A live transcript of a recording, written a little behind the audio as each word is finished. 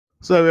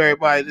What's up,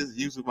 everybody? This is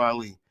Yusuf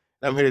Ali.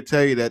 And I'm here to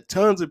tell you that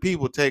tons of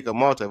people take a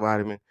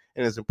multivitamin,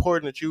 and it's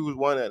important to choose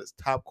one that is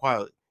top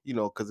quality,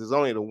 because it's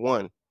only the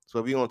one. So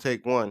if you're going to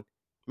take one,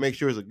 make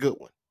sure it's a good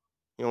one.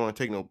 You don't want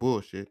to take no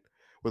bullshit.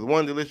 With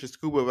one delicious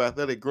scoop of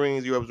Athletic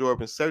Greens, you're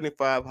absorbing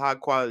 75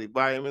 high-quality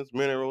vitamins,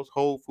 minerals,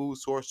 whole food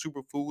source,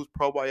 superfoods,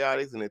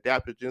 probiotics, and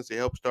adaptogens to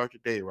help start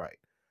your day right.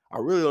 I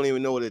really don't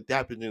even know what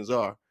adaptogens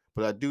are,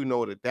 but I do know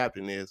what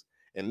adaptogen is,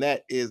 and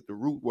that is the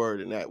root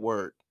word in that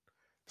word.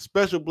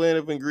 Special blend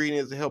of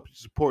ingredients to help you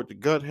support the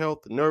gut health,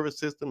 the nervous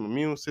system,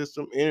 immune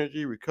system,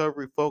 energy,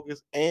 recovery,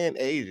 focus, and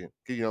aging.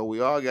 Because, we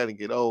all got to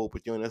get old,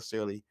 but you don't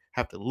necessarily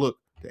have to look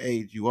the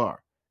age you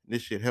are.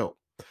 This should help.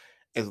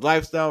 It's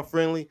lifestyle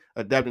friendly,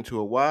 adapting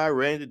to a wide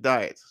range of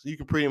diets. So you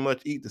can pretty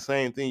much eat the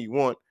same thing you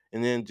want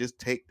and then just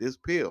take this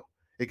pill.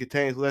 It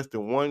contains less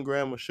than 1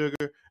 gram of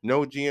sugar,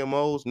 no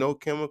GMOs, no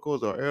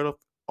chemicals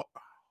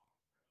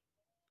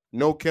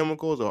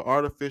or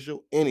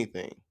artificial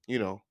anything.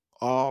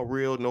 All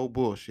real, no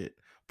bullshit.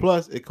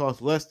 Plus, it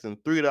costs less than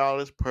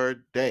 $3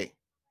 per day.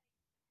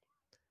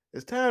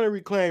 It's time to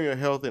reclaim your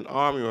health and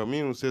arm your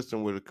immune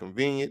system with a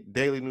convenient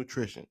daily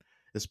nutrition,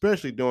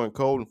 especially during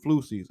cold and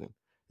flu season.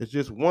 It's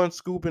just one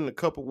scoop in a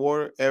cup of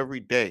water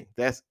every day.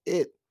 That's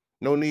it.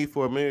 No need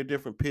for a million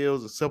different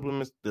pills or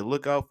supplements to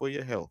look out for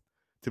your health.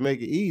 To make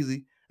it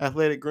easy,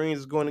 Athletic Greens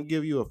is going to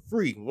give you a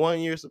free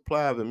 1-year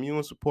supply of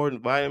immune supporting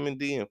vitamin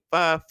D and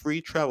 5 free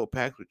travel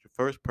packs with your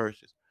first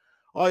purchase.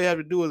 All you have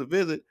to do is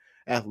visit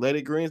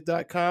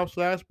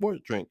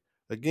athleticgreens.com/sportsdrink.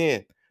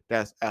 Again,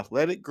 that's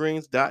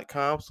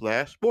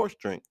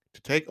athleticgreens.com/sportsdrink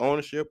to take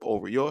ownership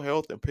over your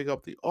health and pick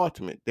up the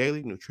ultimate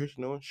daily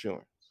nutritional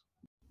insurance.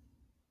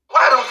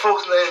 Why don't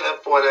folks name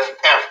that boy that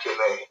African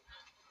name?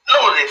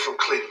 No, they from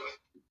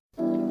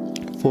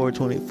Cleveland.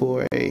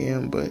 4:24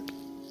 a.m., but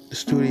the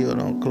studio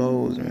don't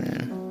close,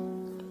 man.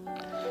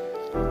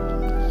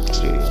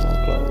 Studio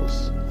don't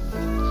close.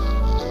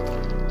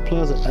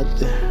 Plus,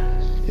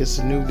 it's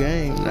a new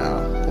game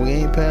now. We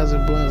ain't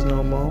passing blunts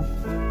no more.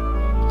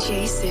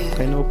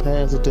 Jason, ain't no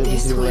passing to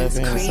the left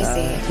hand crazy.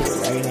 side, to the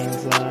right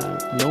hand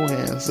side, no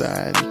hand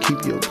side. You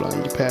keep your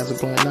blunt. You pass a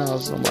blunt now,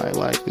 somebody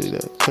likely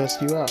to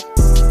cuss you out.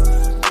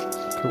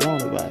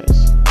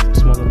 Coronavirus.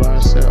 Smoking by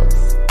yourself.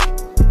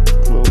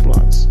 Little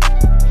blunts.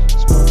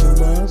 Smoking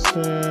by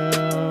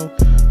yourself.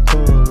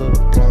 Pull a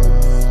little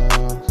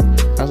blunts.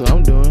 That's what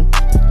I'm doing.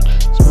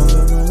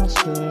 Smoking by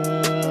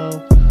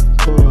myself.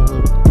 Pull a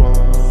little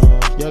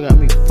blunts. Y'all got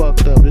me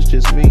fucked up. It's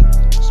just me.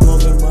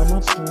 Smoking by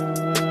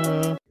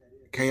myself.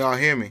 Can y'all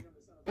hear me?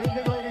 Ladies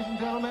and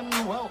gentlemen,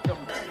 welcome.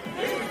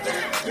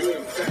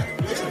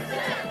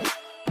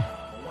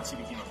 Once he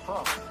became a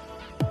pro,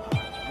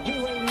 he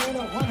weighed in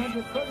at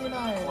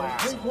 139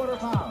 3/4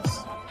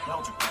 pounds.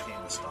 Belgium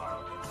became the star.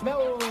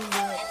 No.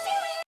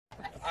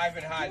 I've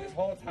been high this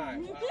whole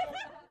time.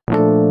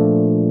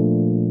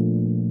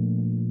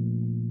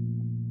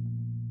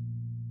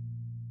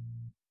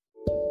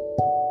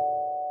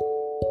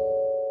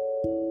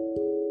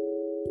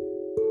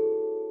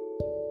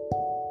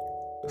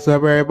 What's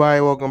up,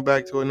 everybody? Welcome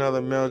back to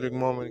another Meldrick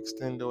Moment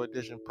Extendo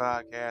Edition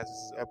podcast. This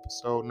is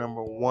episode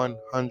number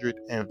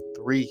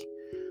 103.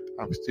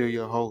 I'm still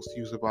your host,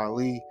 Yusuf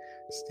Ali,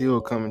 still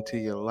coming to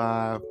you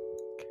live,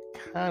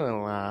 kind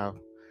of live.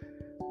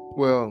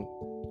 Well,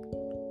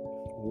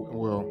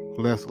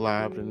 less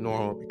live than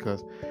normal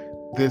because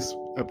this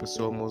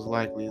episode most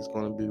likely is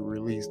going to be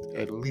released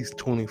at least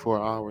 24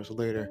 hours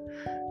later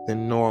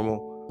than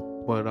normal.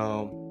 But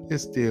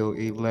it's still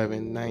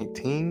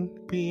 11:19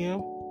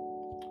 p.m.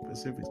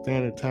 Pacific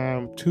Standard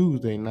Time,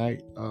 Tuesday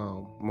night,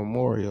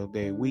 Memorial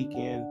Day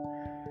weekend.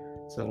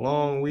 It's a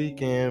long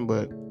weekend,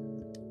 but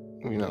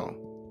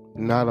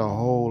not a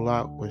whole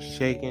lot was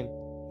shaking.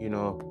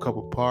 A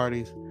couple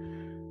parties,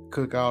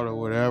 cookout or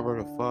whatever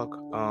the fuck.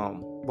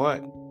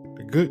 But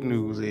the good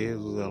news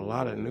is there's a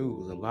lot of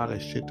news, a lot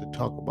of shit to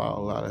talk about,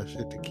 a lot of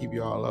shit to keep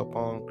y'all up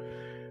on.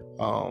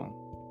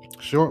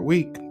 Short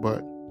week,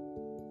 but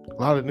a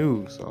lot of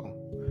news. So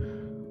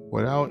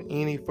without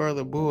any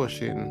further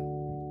bullshitting,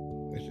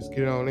 let's just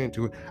get on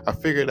into it. I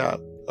figured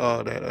out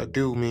that a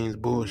do means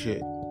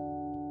bullshit.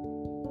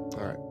 All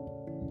right.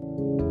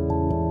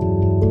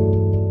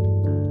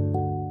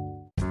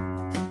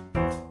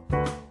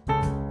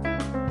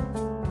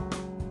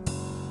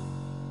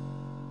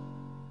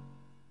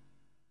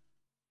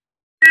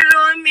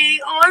 On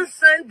me on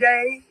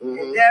Sunday,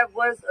 and that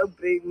was a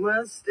big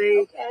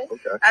mistake.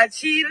 Okay. I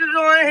cheated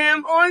on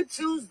him on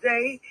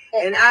Tuesday,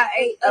 and I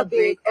ate a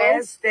big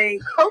ass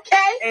steak.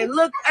 Okay. And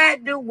look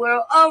at the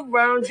world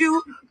around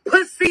you,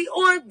 pussy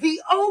on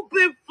the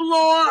open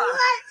floor.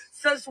 What?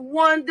 Such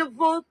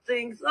wonderful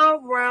things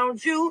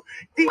around you.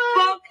 The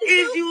fuck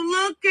is you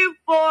looking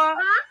for?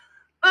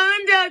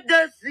 Under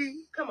the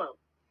sea. Come on.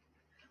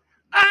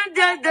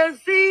 Under the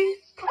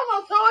sea. Come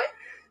on, Toy.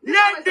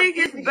 Nothing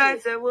is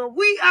better when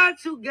we are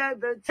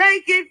together.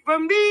 Take it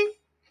from me.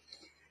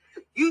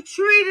 You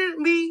treated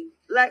me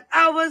like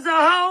I was a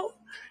hoe,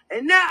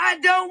 and now I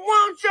don't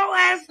want your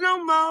ass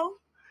no more.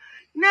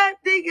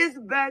 Nothing is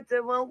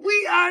better when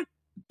we are.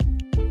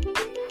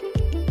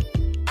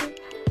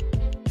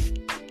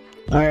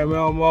 All right,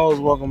 Melmos,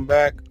 welcome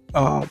back.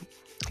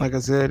 Like I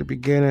said at the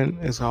beginning,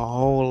 it's a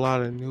whole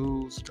lot of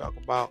news to talk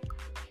about,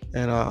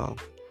 and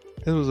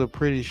this was a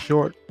pretty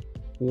short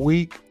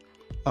week,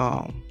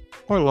 or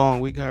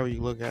long week, however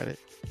you look at it.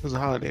 It was a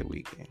holiday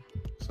weekend,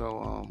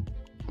 so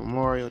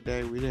Memorial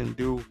Day, we didn't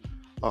do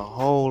a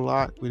whole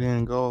lot. We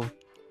didn't go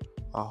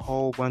a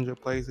whole bunch of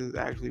places.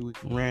 Actually, we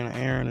ran an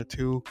errand or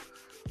two.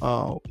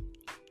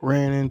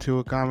 Ran into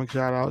a comic,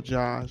 shout out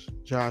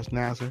Josh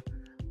Nasser,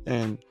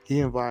 and he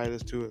invited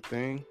us to a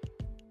thing,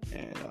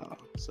 and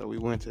so we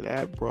went to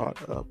that, brought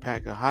a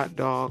pack of hot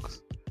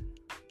dogs,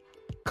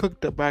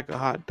 cooked a pack of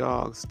hot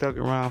dogs, stuck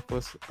around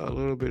for a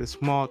little bit of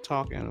small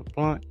talk and a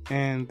blunt,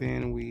 and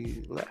then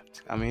we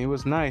left. I mean, it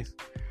was nice,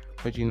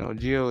 but you know,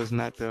 Jill is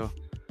not the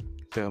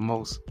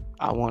most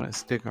I want to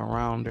stick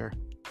around her.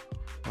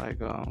 Like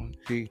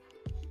she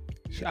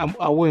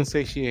I wouldn't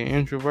say she an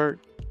introvert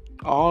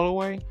all the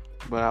way,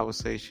 but I would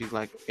say she's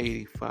like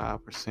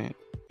 85%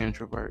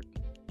 introvert,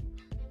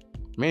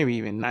 maybe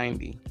even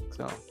 90.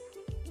 So,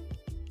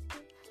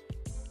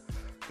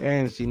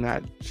 and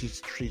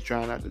she's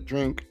trying not to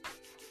drink,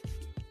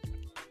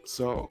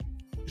 so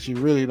she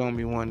really don't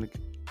be wanting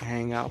to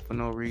hang out for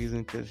no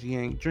reason because she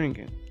ain't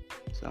drinking.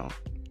 So,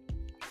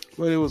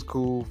 but it was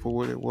cool for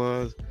what it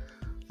was.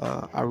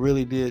 I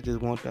really did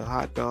just want the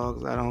hot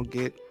dogs. I don't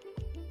get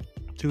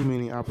too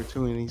many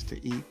opportunities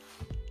to eat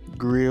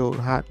grilled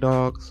hot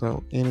dogs,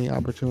 so any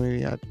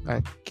opportunity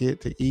I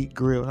get to eat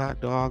grilled hot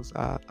dogs,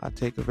 I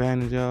take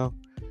advantage of.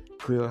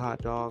 Grilled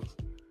hot dogs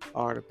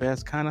are the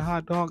best kind of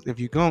hot dogs. If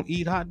you're gonna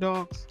eat hot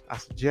dogs, I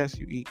suggest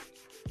you eat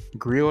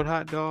grilled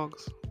hot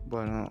dogs,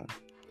 but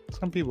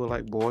some people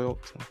like boiled,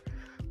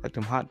 like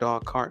them hot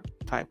dog cart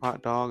type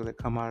hot dogs that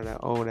come out of that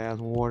old ass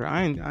water.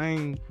 I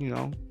ain't you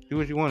know, do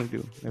what you want to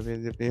do if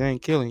it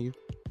ain't killing you,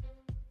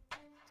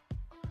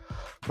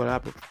 but I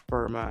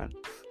prefer mine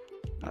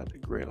out the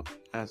grill.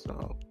 That's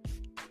all.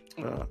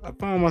 I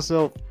found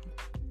myself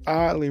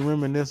oddly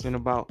reminiscing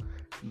about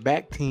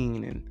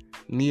Bactine and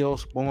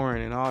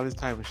Neosporin and all this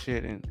type of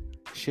shit, and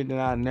shit that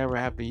I never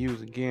have to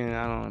use again.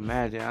 I don't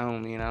imagine. I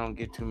don't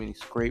get too many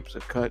scrapes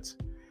or cuts,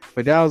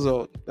 but those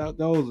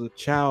are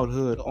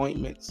childhood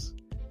ointments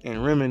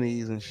and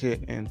remedies and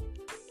shit. And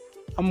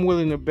I'm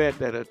willing to bet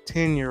that a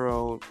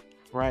 10-year-old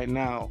right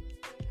now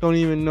don't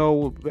even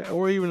know,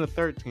 or even a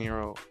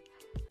 13-year-old,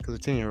 because a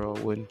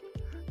 10-year-old wouldn't.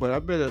 But I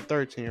bet a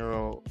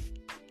 13-year-old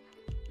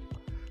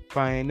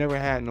probably ain't never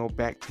had no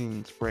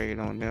Bactine sprayed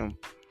on them,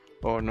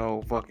 or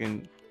no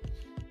fucking,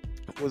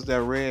 what's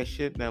that red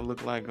shit that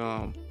looked like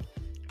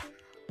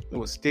it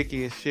was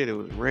sticky as shit. It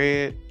was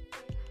red.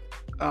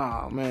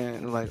 Oh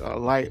man, like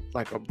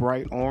a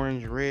bright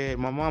orange red.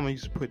 My mama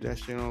used to put that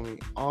shit on me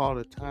all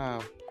the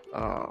time.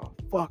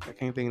 Fuck, I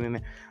can't think of the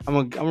name.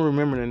 I'm gonna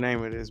remember the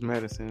name of this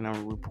medicine and I'm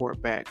gonna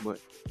report back. But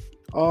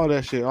all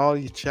that shit, all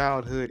these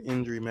childhood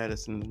injury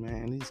medicines,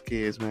 man. These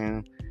kids,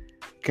 man,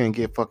 can't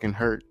get fucking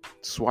hurt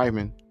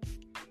swiping.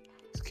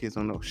 These kids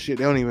don't know shit.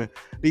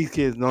 These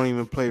kids don't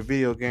even play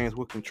video games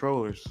with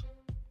controllers.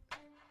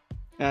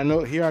 And I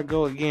know, here I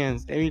go again.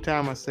 Every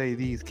time I say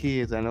these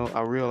kids,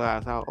 I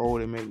realize how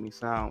old it makes me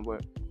sound.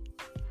 But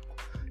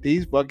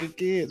these fucking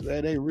kids,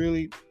 man, they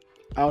really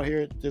out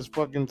here just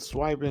fucking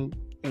swiping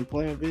and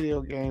playing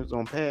video games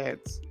on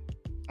pads,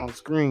 on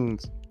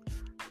screens.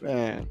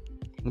 Man,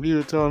 if you'd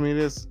have told me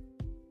this,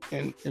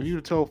 and if you'd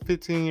have told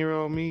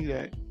 15-year-old me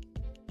that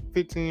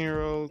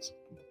 15-year-olds,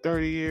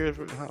 30 years,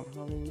 how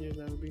many years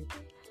that would be?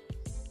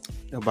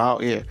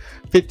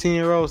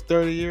 15-year-olds,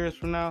 30 years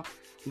from now,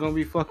 gonna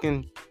be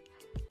fucking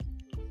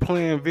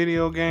playing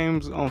video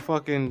games on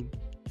fucking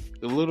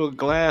the little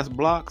glass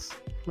blocks,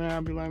 man,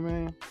 I'd be like,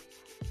 man,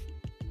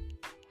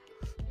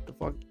 the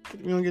fuck,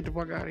 you don't get the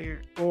fuck out of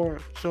here, or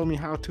show me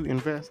how to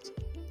invest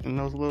in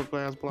those little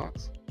glass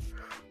blocks.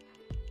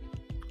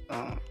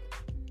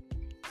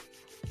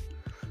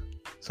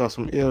 Saw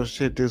some ill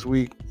shit this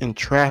week in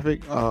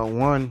traffic.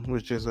 One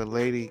was just a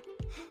lady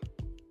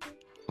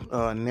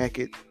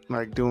naked,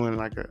 like doing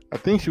like I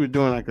think she was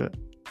doing like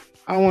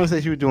I don't want to say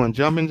she was doing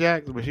jumping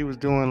jacks, but she was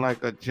doing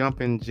like a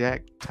jumping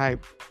jack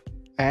type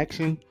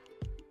action.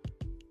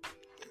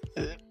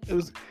 It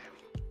was,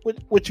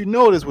 what you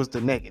noticed was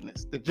the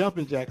nakedness. The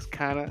jumping jacks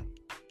kind of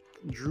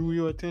drew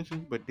your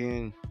attention, but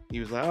then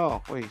you was like,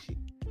 oh wait, she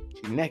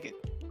naked.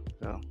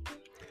 So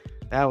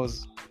that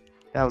was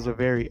a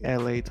very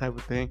LA type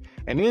of thing.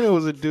 And then there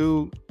was a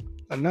dude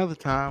another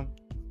time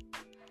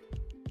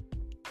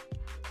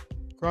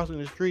crossing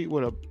the street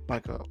with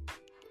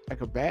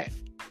a bat.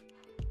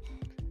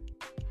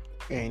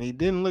 And he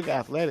didn't look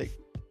athletic.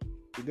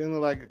 He didn't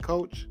look like a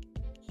coach.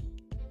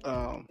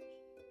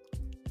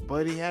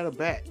 But he had a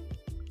bat.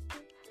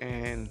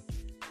 And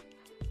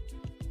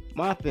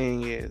my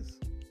thing is,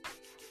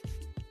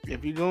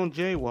 if you're gonna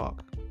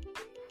jaywalk,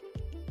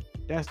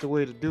 that's the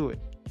way to do it,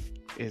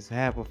 is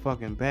have a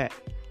fucking bat.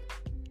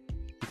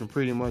 You can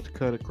pretty much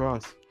cut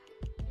across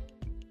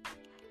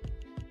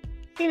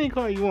any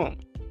car you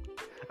want.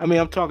 I mean,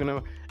 I'm talking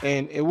about,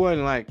 and it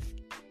wasn't like,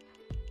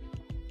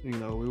 you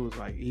know, it was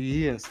like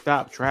he didn't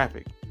stop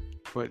traffic.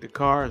 but the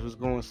cars was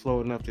going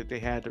slow enough that they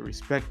had to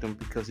respect him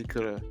because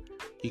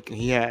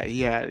he had,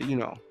 you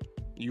know,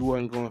 you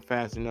wasn't going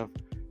fast enough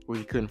where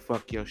you couldn't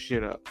fuck your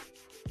shit up.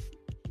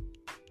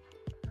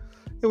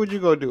 And what you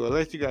gonna do?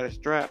 Unless you got a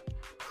strap,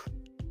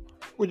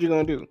 what you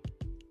gonna do?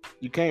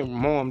 You can't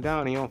mow him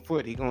down. He on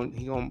foot. He gonna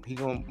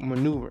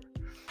maneuver.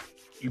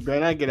 You better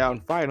not get out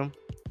and fight him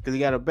because he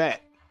got a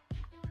bat.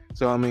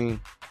 So I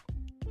mean,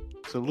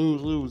 so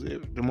lose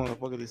if the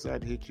motherfucker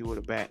decide to hit you with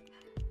a bat.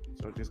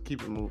 So just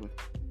keep it moving.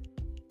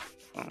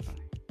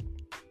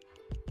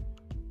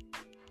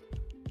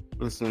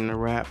 Listening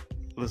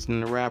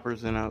to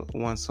rappers, and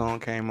one song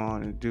came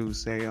on, and dude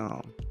say,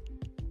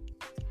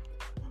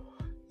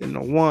 in the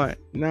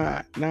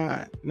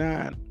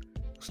 1-9-9-9,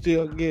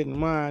 still getting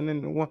mine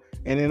in the one.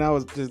 And then I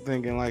was just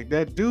thinking, like,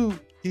 that dude,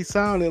 he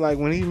sounded like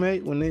when they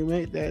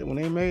made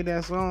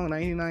that song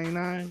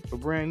 1999 for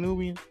Brand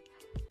Nubian.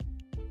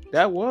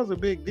 That was a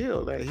big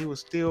deal that he was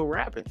still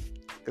rapping,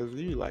 because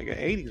he was like an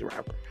 80s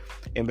rapper.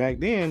 And back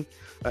then,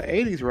 an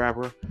 80s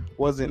rapper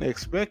wasn't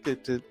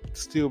expected to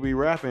still be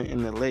rapping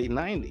in the late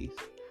 90s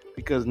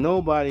because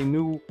nobody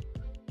knew,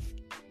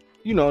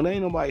 you know, they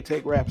ain't nobody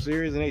take rap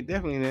serious, and they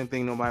definitely didn't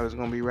think nobody was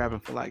going to be rapping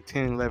for like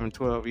 10, 11,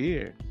 12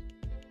 years.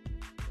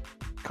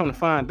 Come to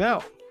find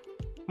out,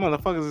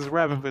 motherfuckers is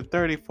rapping for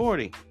 30,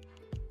 40.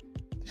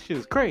 This shit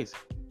is crazy.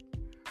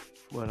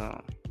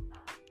 But,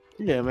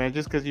 yeah, man,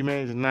 just because you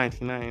made it in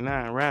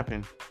 1999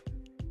 rapping,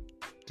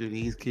 do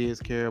these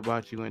kids care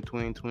about you in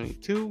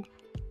 2022?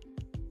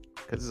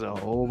 Because there's a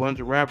whole bunch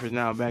of rappers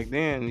now. Back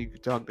then, you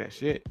could talk that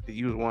shit.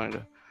 You was one of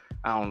the,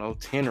 I don't know,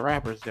 10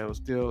 rappers that was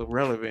still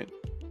relevant,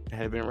 that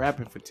had been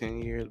rapping for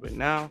 10 years. But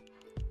now,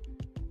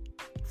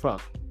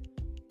 fuck.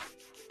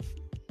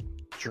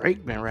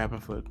 Drake been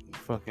rapping for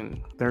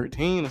fucking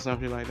 13 or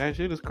something like that.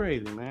 Shit is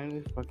crazy, man.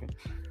 It's fucking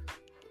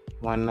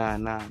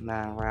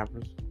 1999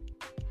 rappers.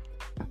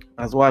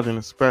 I was watching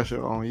a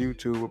special on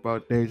YouTube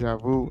about Deja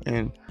Vu,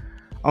 and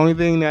only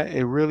thing that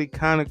it really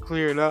kind of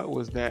cleared up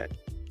was that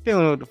they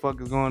don't know what the fuck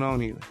is going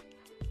on either.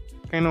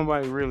 Can't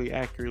nobody really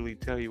accurately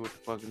tell you what the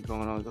fuck is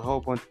going on. There's a whole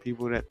bunch of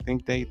people that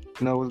think they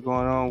know what's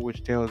going on,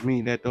 which tells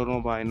me that don't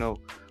nobody know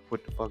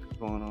what the fuck is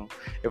going on.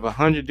 If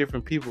 100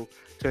 different people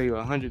tell you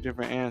 100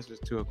 different answers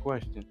to a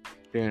question,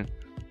 then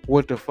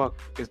what the fuck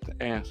is the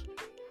answer?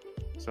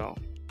 So,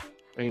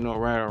 ain't no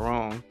right or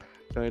wrong.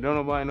 So don't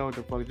nobody know what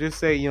the fuck. Just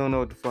say you don't know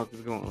what the fuck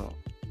is going on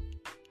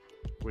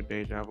with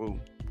Deja Vu.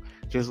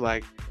 Just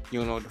like you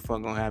don't know what the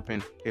fuck gonna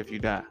happen if you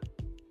die.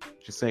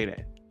 Just say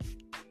that.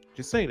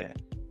 Just say that.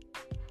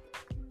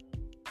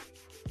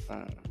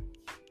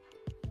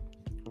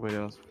 What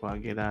else before I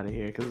get out of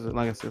here? Because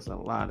like I said, it's a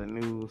lot of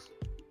news.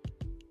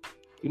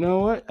 You know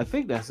what? I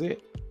think that's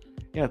it.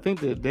 Yeah, I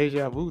think the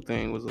Deja Vu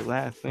thing was the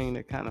last thing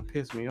that kind of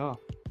pissed me off.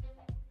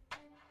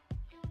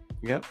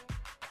 Yep.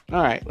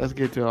 All right, let's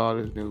get to all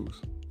this news.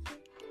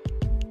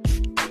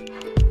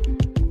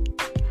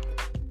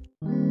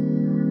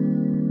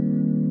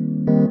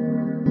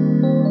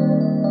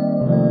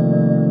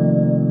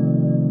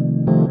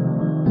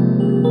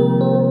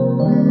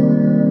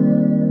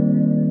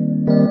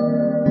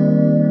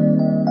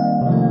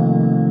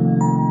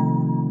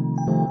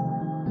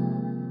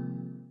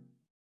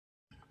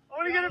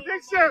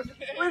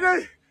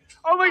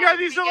 Oh my god,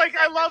 these are like,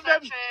 I love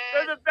them.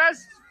 They're the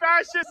best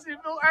fascists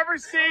you'll ever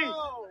see.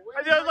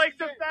 They're like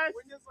the best.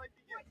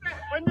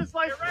 When does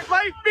life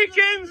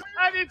begins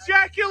at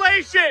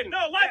ejaculation.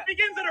 No, life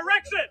begins at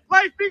erection.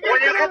 Life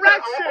begins at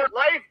erection.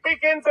 Life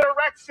begins at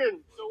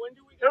erection. So when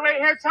do we get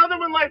right here, tell them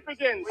when life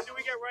begins. When do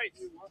we get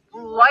rights?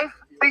 Life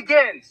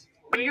begins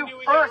when you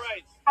first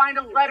find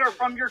a letter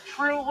from your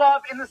true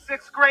love in the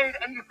 6th grade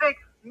and you think,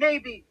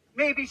 maybe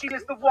she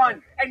is the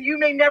one. And you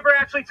may never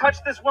actually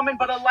touch this woman,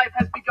 but a life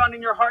has begun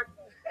in your heart.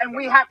 And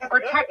we have to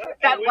protect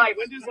that life.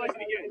 When does life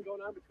begin?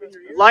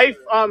 Life,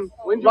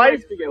 when do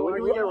life begin? When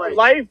do we get rights?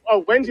 Life,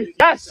 when do,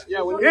 yes.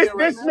 Yeah,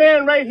 this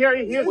man right here,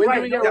 he is right. When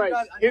do we get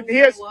rights? He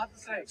is,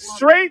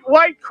 straight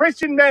white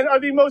Christian men are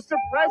the most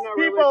oppressed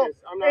people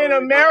in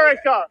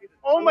America.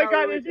 Oh my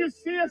God, if you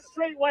see a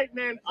straight white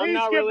man, please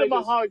give them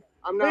a hug.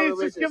 Please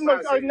just give them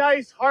a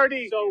nice,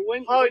 hearty hug.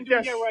 When do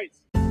we get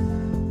rights?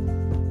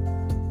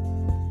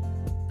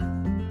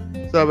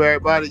 What's up,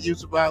 everybody?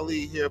 Yusuf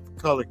Ali here for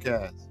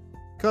Colorcast.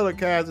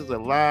 Colorcast is a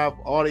live,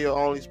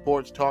 audio-only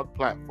sports talk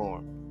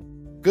platform.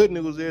 Good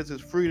news is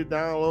it's free to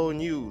download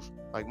and use,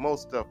 like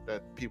most stuff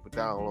that people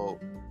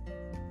download.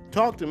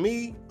 Talk to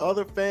me,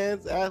 other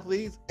fans,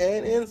 athletes,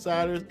 and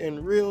insiders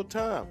in real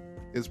time.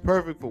 It's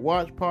perfect for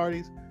watch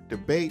parties,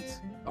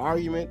 debates,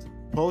 arguments,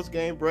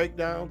 post-game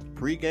breakdowns,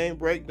 pre-game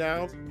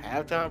breakdowns,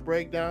 halftime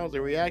breakdowns,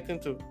 and reacting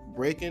to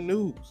breaking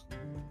news.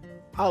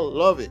 I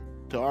love it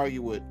to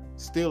argue with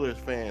Steelers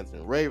fans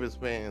and Ravens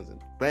fans and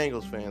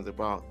Bengals fans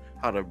about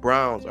how the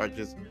Browns are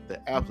just the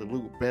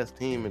absolute best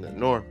team in the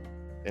North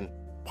and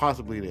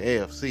possibly the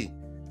AFC.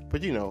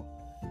 But you know,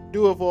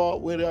 do it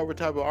for whatever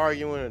type of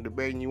arguing or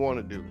debating you want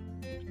to do.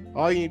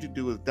 All you need to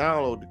do is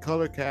download the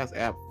Colorcast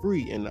app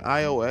free in the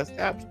iOS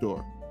App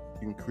Store.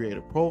 You can create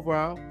a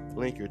profile,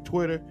 link your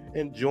Twitter,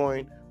 and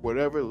join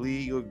whatever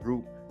league or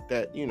group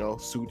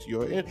that, suits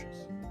your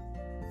interests.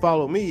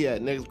 Follow me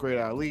at Next Great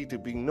Ali to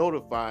be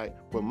notified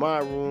when my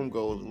room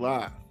goes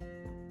live.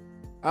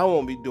 I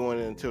won't be doing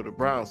it until the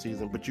Brown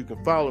season, but you can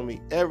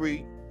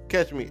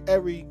catch me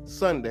every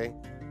Sunday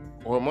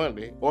or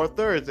Monday or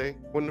Thursday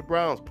when the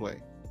Browns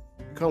play.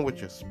 Come with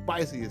your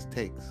spiciest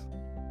takes.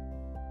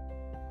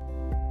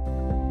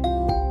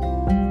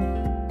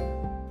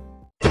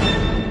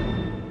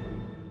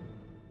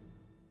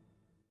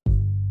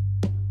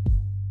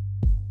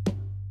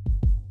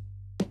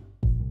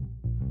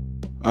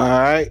 All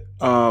right.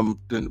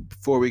 Then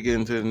before we get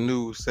into the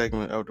new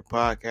segment of the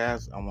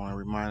podcast, I want to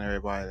remind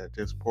everybody that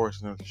this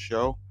portion of the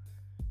show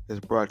is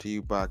brought to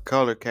you by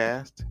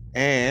Colorcast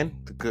and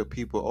the good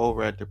people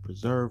over at the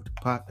Preserved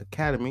Pot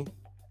Academy,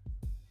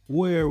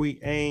 where we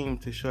aim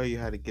to show you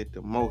how to get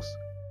the most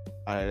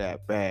out of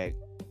that bag.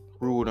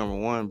 Rule number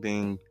 1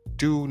 being,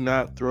 do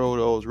not throw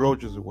those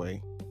roaches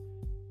away.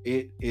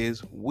 It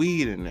is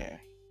weed in there.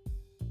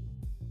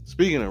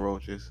 Speaking of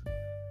roaches,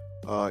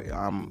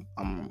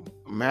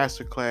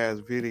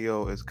 masterclass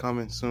video is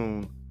coming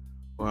soon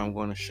where I'm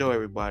going to show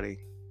everybody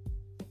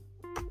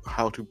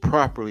how to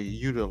properly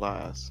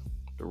utilize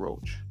the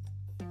roach.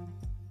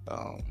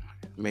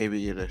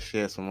 Maybe it'll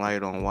shed some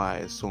light on why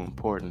it's so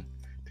important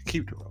to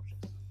keep the roaches,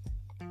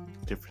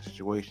 different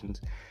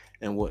situations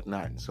and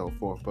whatnot and so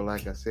forth. But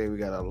like I said, we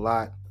got a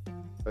lot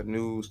of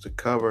news to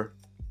cover,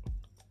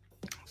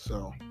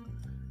 so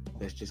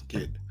let's just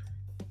get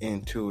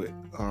into it.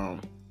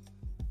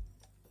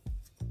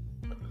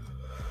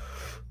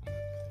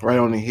 Right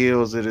on the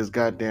heels of this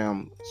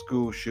goddamn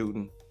school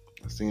shooting,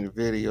 I seen a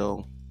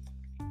video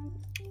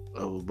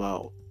of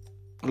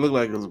it looked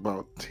like it was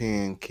about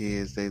 10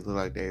 kids. They looked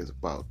like they was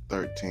about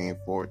 13,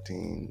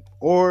 14,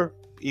 or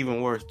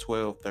even worse,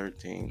 12,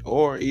 13,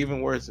 or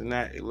even worse than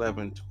that,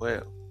 11,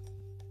 12.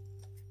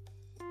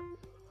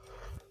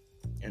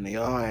 And they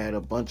all had a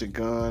bunch of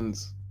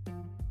guns,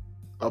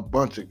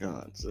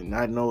 and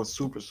not no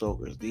super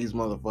soakers. These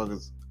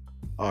motherfuckers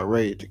are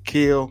ready to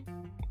kill.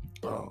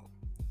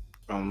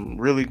 I'm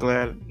really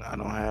glad I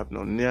don't have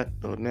no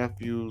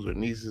nephews or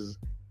nieces.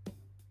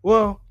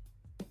 Well,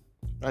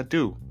 I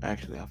do,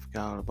 actually. I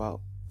forgot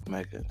about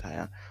Mecca and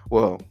Tyan.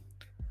 Well,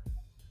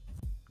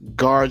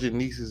 guardian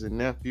nieces and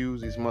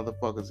nephews, these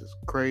motherfuckers is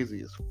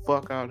crazy as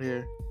fuck out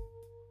here.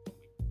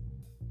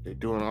 They're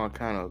doing all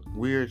kind of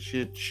weird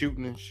shit,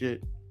 shooting and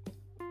shit.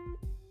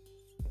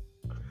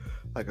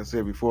 Like I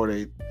said before,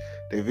 they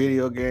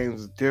video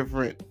games is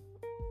different.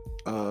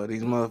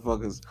 These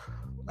motherfuckers,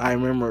 I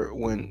remember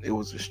when it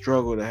was a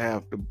struggle to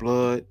have the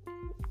blood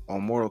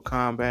on Mortal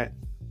Kombat.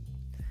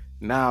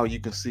 Now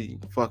you can see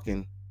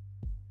fucking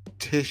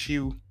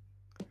tissue.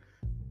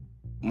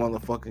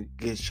 Motherfucker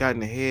gets shot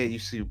in the head. You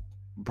see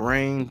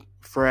brain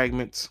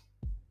fragments.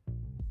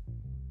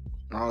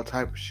 All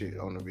type of shit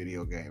on the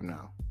video game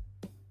now.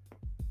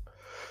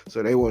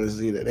 So they want to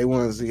see that. They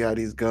want to see how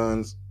these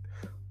guns,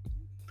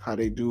 how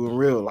they do in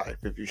real life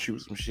if you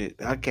shoot some shit.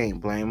 I can't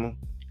blame them.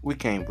 We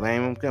can't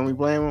blame them. Can we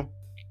blame them?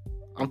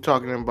 I'm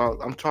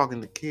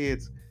talking to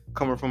kids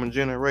coming from a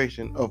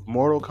generation of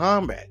Mortal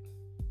Kombat.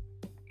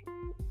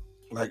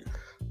 Like,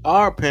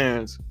 our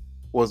parents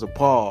was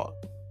appalled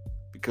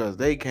because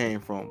they came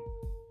from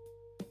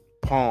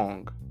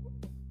Pong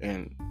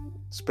and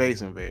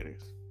Space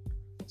Invaders.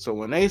 So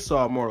when they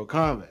saw Mortal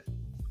Kombat,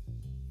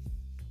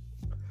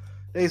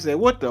 they said,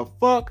 what the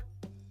fuck?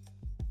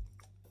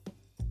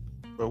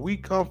 But we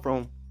come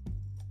from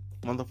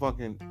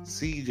motherfucking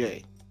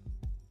CJ,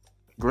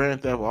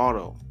 Grand Theft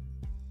Auto.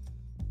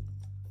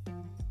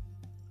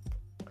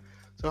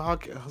 So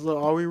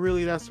are we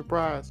really that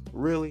surprised?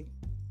 Really?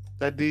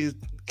 That these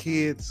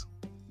kids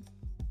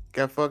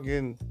got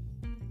fucking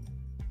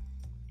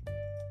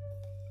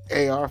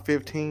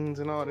AR-15s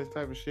and all this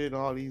type of shit,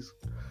 all these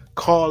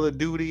Call of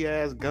Duty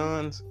ass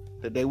guns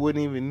that they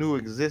wouldn't even knew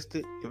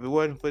existed if it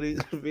wasn't for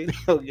these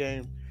video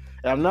games.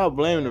 And I'm not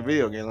blaming the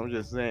video games, I'm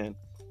just saying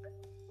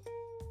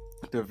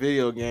the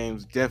video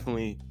games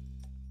definitely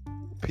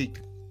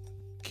piqued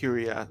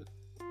curiosity,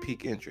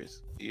 piqued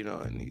interest,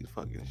 in these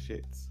fucking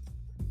shits.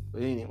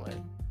 But anyway,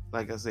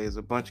 like I say, there's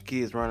a bunch of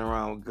kids running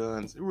around with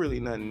guns. It's really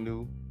nothing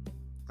new.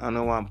 I don't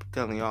know why I'm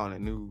telling y'all in the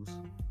news.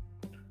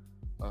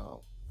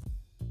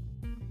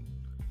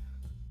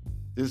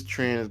 This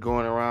trend is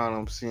going around.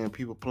 I'm seeing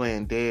people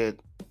playing dead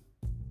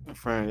in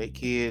front of their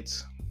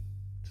kids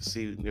to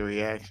see their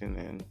reaction.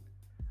 And,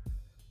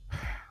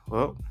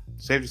 well,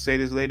 safe to say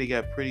this lady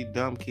got pretty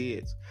dumb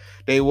kids.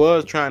 They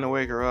was trying to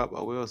wake her up,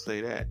 I will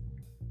say that.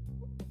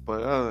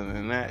 But other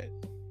than that,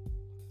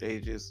 they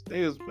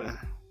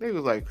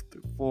was like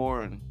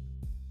 4 and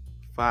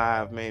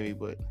 5 maybe,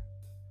 but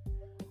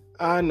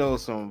I know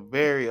some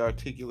very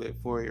articulate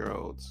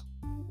 4-year-olds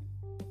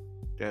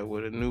that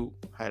would have knew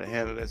how to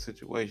handle that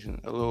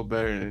situation a little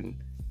better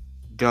than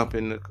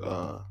dumping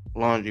the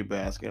laundry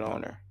basket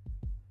on her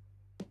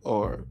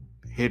or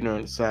hitting her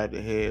inside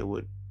the head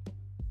with,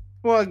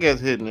 well, I guess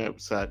hitting her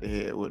upside the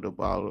head with a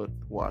bottle of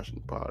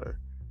washing powder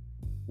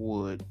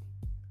would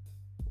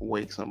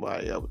wake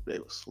somebody up if they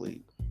were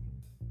asleep.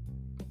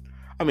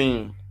 I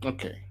mean,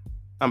 okay,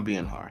 I'm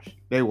being harsh.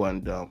 They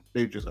wasn't dumb.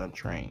 They just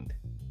untrained.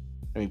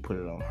 Let me put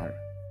it on her.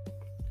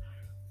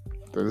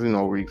 There's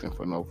no reason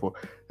for no for.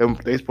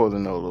 They supposed to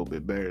know a little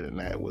bit better than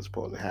that. What's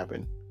supposed to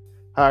happen?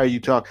 How are you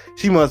talk?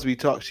 She must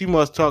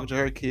talk to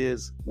her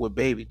kids with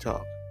baby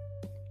talk.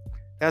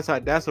 That's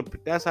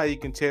how you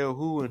can tell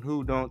who and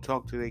who don't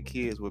talk to their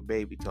kids with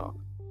baby talk.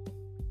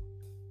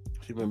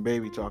 She been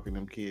baby talking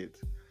them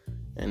kids,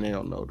 and they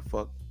don't know the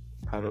fuck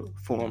how to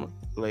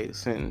formulate a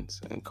sentence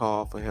and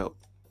call for help.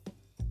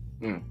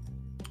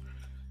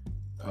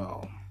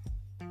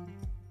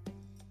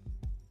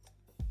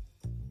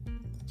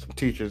 Some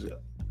teachers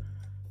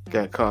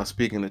got caught,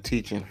 speaking of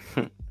teaching,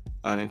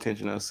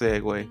 unintentional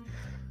segue.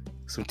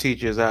 Some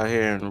teachers out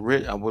here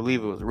in I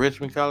believe it was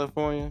Richmond,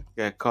 California,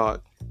 got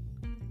caught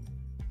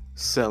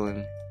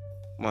selling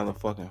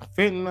motherfucking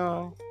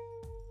fentanyl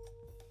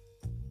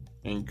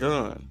and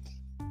guns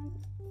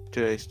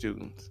to their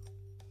students.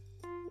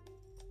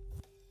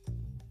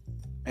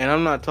 And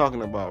I'm not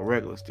talking about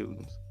regular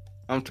students.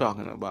 I'm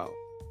talking about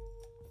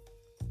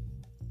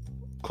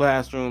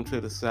classroom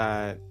to the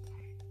side,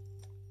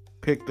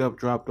 picked up,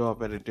 dropped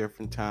off at a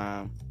different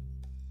time,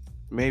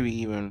 maybe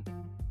even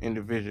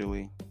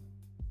individually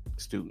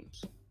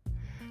students.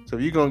 So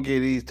if you're going to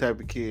give these type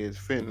of kids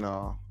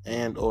fentanyl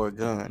and or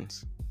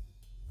guns,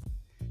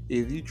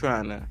 if you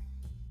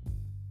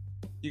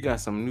got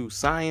some new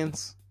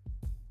science,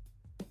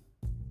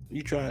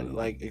 you trying to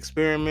like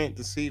experiment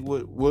to see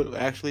what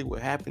actually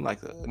would happen,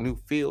 like a new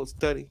field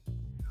study,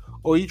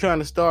 or you trying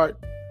to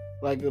start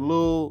like a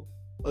whole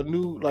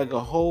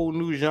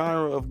new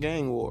genre of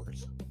gang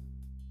wars.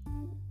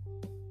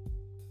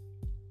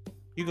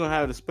 You're gonna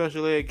have the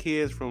special ed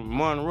kids from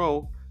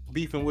Monroe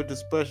beefing with the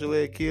special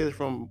ed kids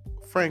from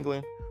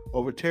Franklin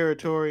over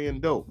territory and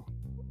dope.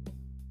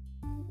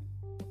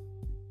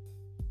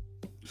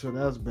 So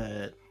that's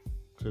bad.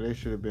 So they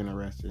should have been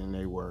arrested, and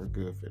they were.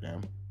 Good for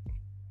them.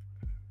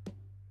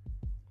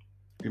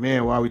 And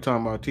then while we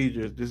talking about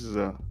teachers, this is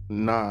a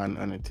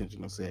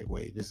non-unintentional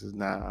segue. This is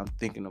not, I'm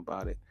thinking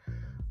about it.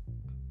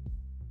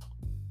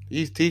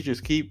 These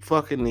teachers keep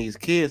fucking these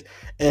kids.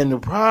 And the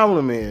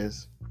problem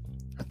is,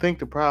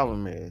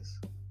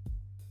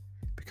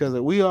 because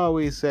we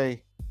always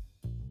say,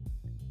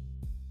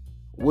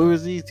 where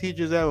was these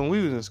teachers at when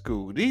we was in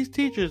school? These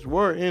teachers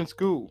were in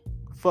school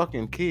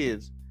fucking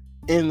kids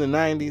in the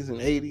 90s and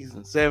 80s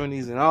and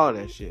 70s and all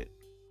that shit.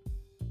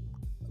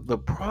 The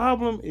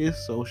problem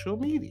is social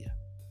media.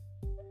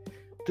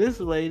 This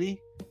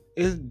lady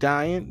is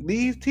dying.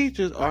 These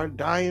teachers are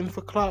dying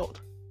for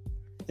clout.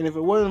 And if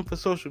it wasn't for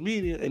social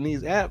media and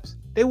these apps,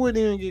 they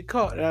wouldn't even get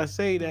caught. And I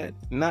say that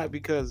not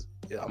because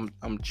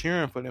I'm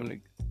cheering for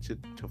them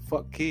to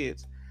fuck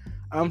kids.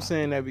 I'm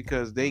saying that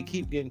because they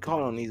keep getting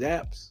caught on these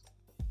apps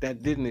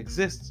that didn't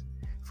exist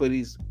for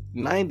these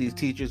 90s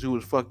teachers who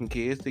was fucking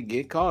kids to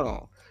get caught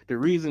on. The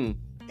reason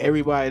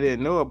everybody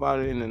didn't know about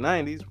it in the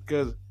 90s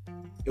because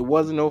it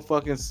wasn't no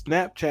fucking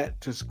Snapchat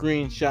to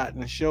screenshot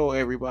and show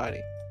everybody.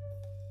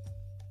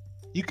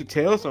 You could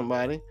tell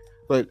somebody,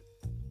 but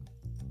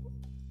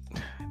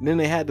then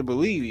they had to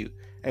believe you.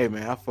 Hey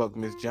man, I fucked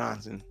Miss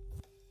Johnson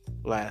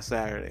last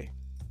Saturday.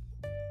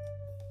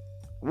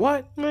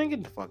 What? Man,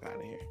 get the fuck out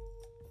of here.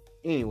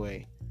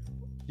 Anyway,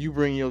 you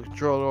bring your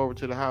controller over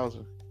to the house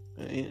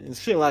and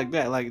shit like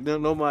that. Like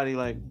nobody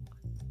like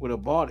would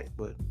have bought it,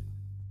 but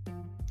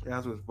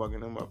that's what's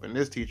fucking them up. And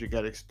this teacher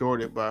got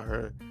extorted by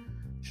her.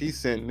 She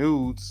sent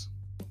nudes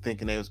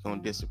thinking they was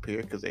gonna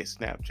disappear because they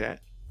Snapchat,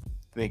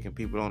 thinking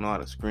people don't know how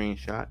to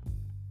screenshot.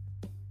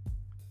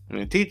 And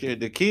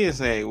the kids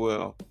say,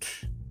 well,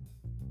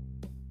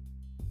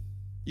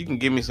 you can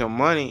give me some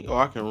money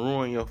or I can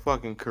ruin your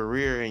fucking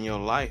career and your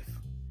life.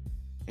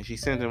 And she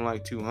sent him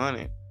like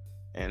 $200,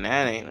 and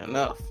that ain't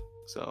enough.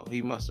 So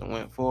he must have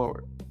went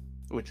forward,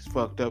 which is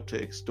fucked up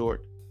to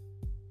extort,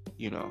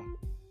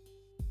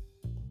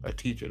 a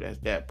teacher that's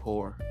that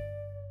poor.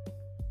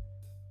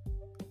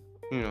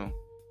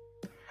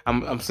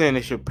 I'm saying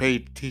they should pay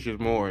teachers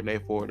more, and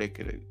therefore they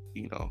could,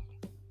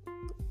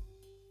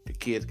 the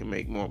kids can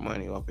make more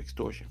money off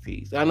extortion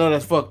fees. I know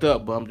that's fucked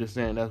up, but I'm just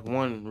saying that's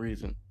one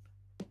reason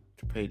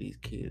to pay these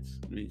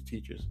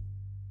teachers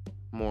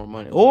more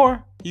money.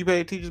 Or you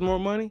pay teachers more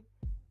money,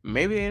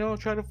 maybe they don't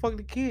try to fuck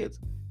the kids.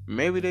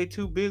 Maybe they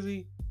too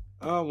busy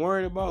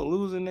worried about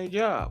losing their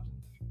job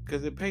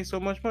because it pays so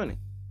much money.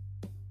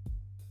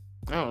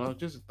 I don't know,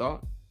 just a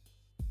thought.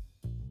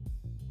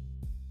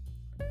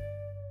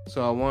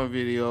 Saw one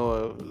video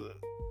of,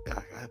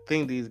 I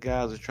think these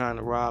guys are trying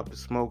to rob the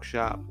smoke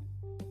shop,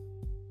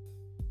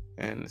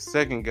 and the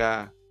second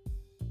guy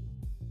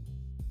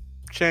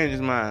changed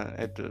his mind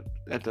at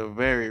the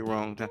very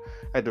wrong time,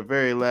 at the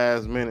very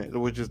last minute,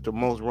 which is the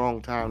most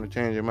wrong time to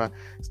change your mind.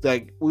 It's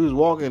like, we was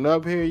walking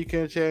up here, you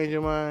can't change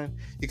your mind.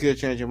 You could have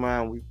changed your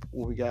mind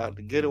when we got out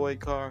the getaway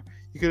car.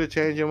 You could have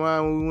changed your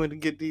mind when we went to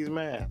get these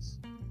masks.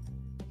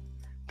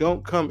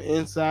 Don't come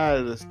inside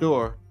of the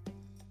store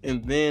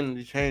and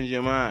then change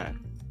your mind.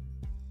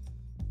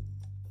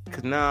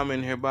 Because now I'm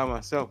in here by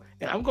myself.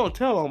 And I'm going to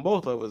tell on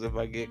both of us if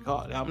I get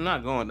caught. I'm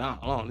not going down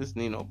alone. This is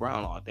Nino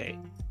Brown all day.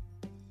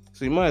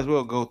 So you might as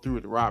well go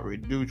through the robbery.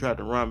 The dude tried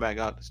to run back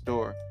out the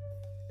store.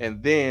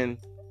 And then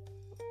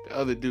the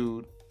other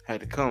dude had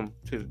to come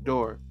to the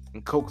door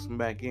and coax him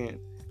back in.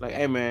 Like,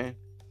 hey, man.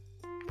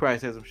 He probably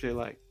said some shit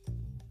like,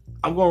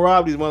 I'm going to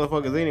rob these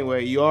motherfuckers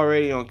anyway. You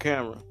already on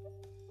camera.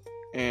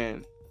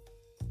 And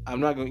you're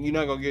not going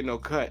to get no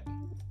cut.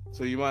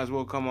 So you might as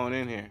well come on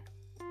in here.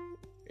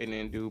 And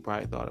then dude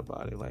probably thought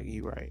about it. Like,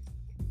 you right.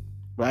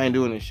 But I ain't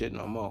doing this shit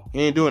no more.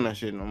 He ain't doing that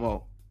shit no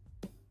more.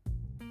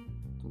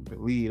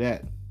 Believe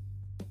that.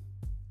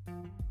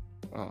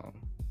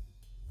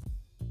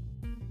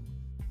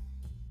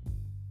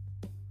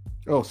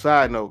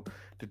 Side note.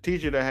 The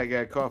teacher that had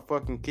got caught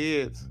fucking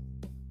kids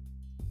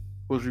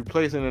was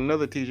replacing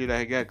another teacher that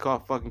had got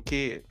caught fucking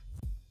kids.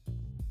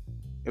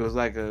 It was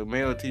like a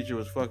male teacher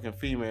was fucking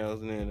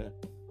females, and then a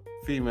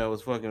female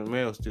was fucking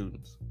male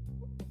students.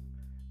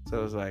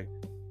 So it's like,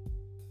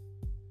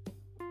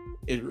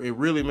 it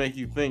really makes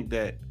you think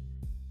that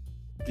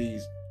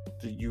the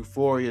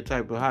Euphoria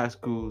type of high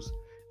schools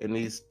and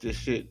this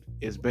shit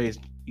is based,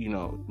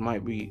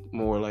 might be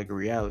more like a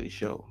reality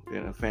show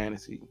than a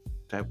fantasy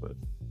type of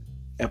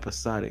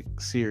episodic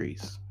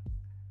series.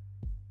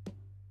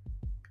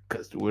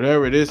 Because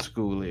whatever this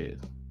school is,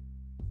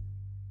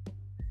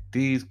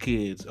 these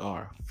kids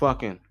are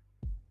fucking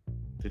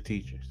the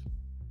teachers.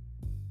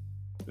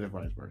 And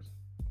vice versa.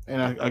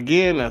 And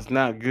again, that's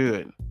not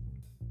good.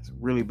 It's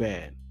really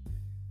bad.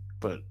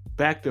 But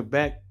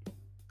back-to-back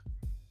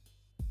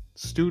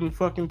student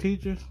fucking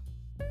teachers,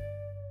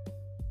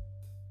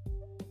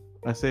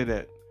 I say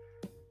that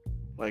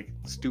like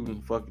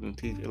student fucking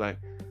teacher, like,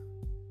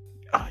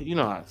 you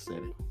know how I said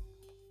it.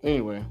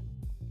 Anyway,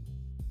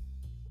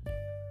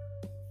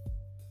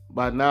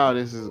 by now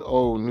this is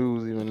old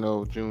news, even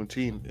though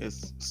Juneteenth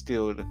is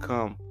still to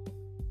come.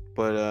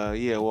 But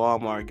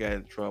Walmart got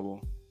in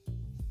trouble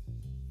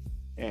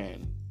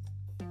and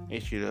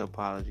issued an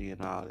apology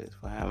and all this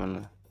for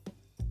having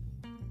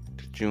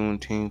the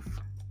Juneteenth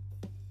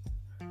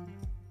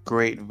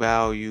great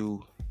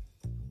value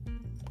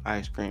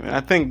ice cream. And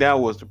I think that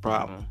was the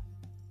problem.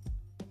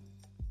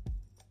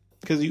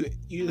 Because you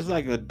it's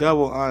like a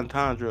double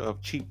entendre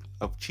of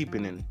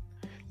cheapening.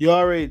 You're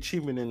already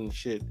cheapening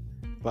shit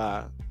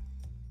by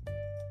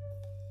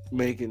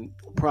making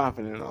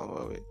profit and all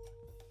of it.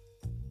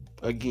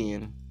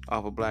 Again,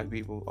 off of black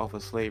people, off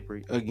of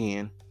slavery,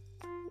 again.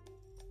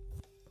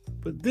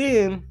 But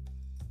then,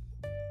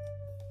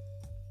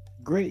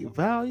 great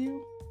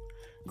value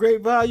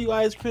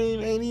ice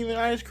cream ain't even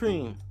ice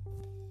cream.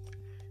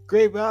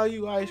 Great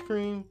value ice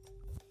cream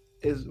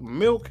is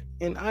milk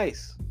and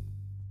ice,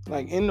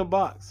 like in the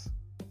box.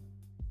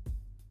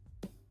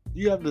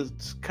 You have to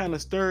kind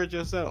of stir it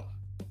yourself.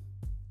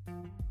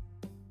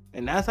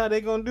 And that's how they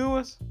gonna do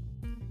us?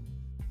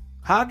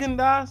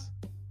 Haagen-Dazs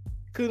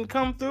couldn't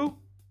come through?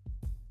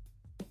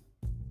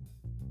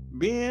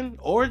 Ben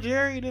or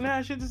Jerry didn't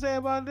have shit to say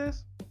about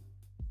this?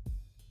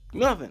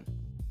 Nothing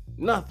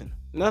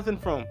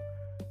from,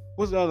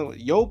 what's the other one?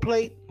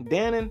 Yoplait,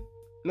 Dannon.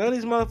 None of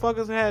these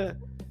motherfuckers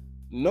had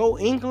no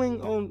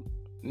inkling on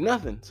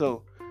nothing.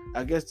 So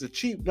I guess the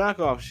cheap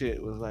knockoff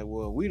shit was like,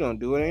 well, we don't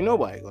do it, ain't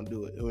nobody gonna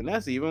do it. And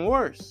that's even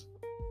worse.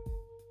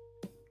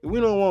 We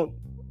don't want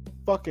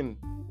fucking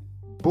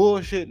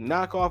bullshit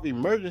knockoff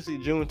emergency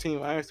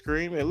Juneteenth ice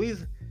cream. At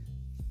least,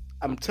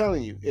 I'm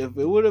telling you, if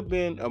it would have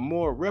been a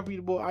more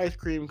reputable ice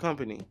cream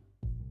company,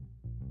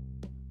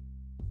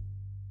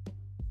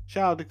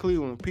 shout out to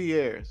Cleveland,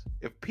 Pierre's.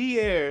 If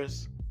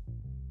Pierre's,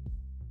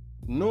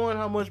 knowing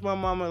how much my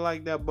mama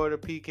liked that butter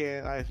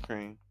pecan ice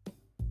cream,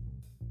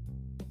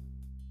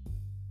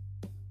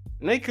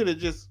 and they could have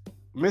just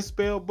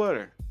misspelled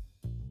butter.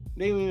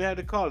 They didn't even have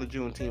to call it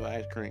Juneteenth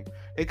ice cream.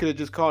 They could have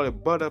just called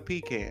it butter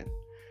pecan.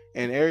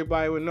 And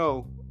everybody would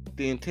know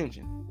the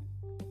intention.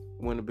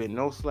 Wouldn't have been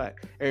no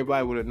slack.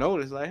 Everybody would have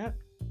noticed, like, huh?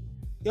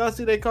 Y'all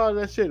see they call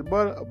that shit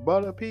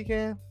butter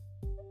pecan?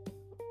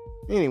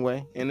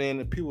 Anyway, and then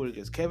the people would have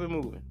just kept it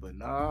moving. But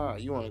nah,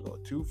 you want to go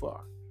too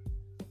far.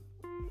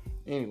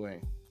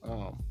 Anyway,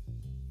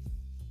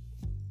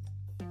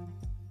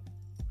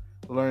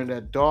 learned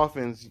that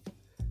dolphins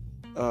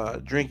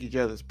drink each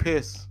other's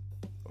piss,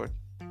 or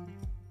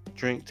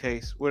drink,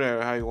 taste,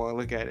 whatever, how you want to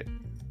look at it,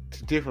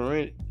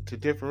 to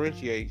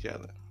differentiate each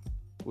other,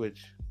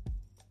 which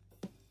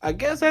I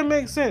guess that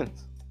makes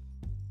sense.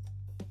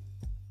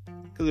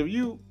 Because if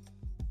you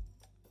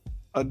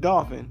a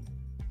dolphin,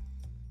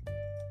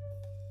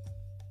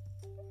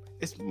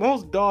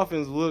 most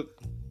dolphins look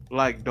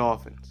like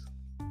dolphins.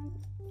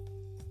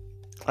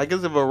 Like,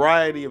 it's a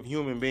variety of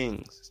human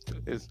beings.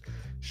 It's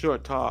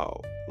short,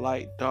 tall,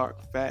 light,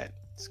 dark, fat,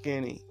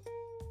 skinny,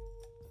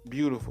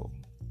 beautiful,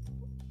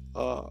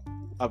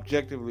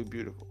 objectively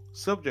beautiful,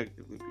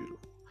 subjectively beautiful.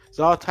 It's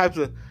all types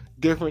of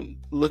different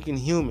looking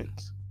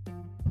humans,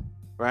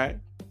 right?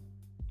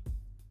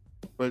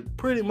 But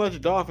pretty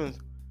much dolphins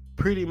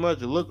pretty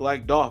much look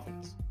like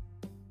dolphins.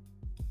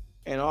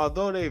 And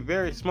although they're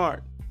very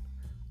smart,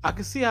 I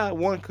can see how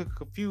one could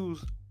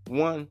confuse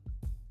one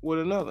with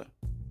another.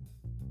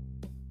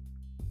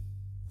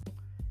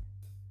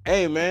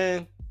 Hey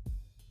man,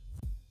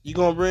 You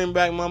gonna bring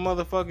back my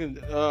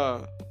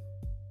motherfucking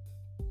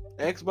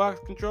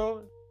Xbox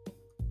controller?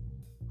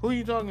 Who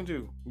you talking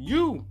to?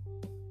 You.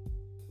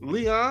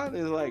 Leon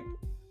is like,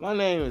 my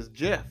name is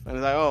Jeff. And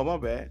it's like, oh, my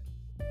bad.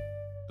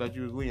 Thought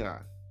you was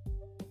Leon.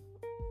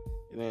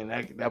 And then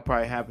that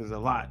probably happens a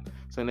lot.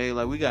 So they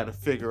like, we got to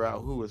figure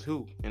out who is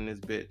who in this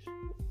bitch.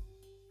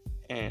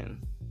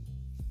 And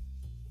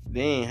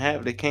they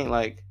can't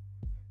like,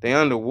 they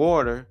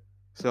underwater.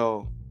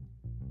 So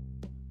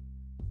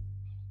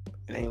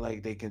it ain't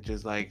like they can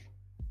just like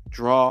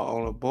draw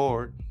on a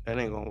board. That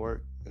ain't gonna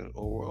work.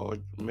 Or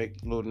make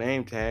little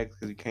name tags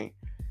because you can't,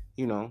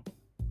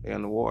 they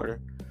underwater.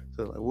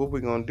 So like, what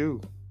we gonna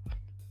do?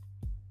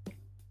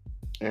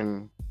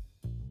 And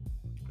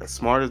as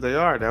smart as they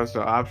are, that was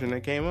the option they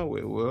came up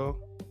with. Well,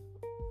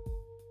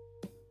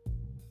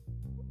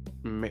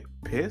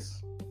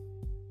 piss.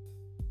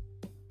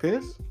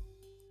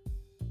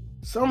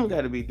 Something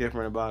got to be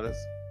different about us.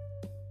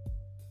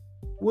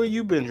 Where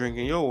you been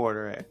drinking your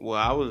water at? Well,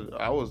 I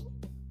was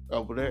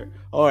over there.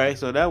 All right,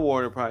 so that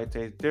water probably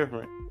tastes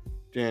different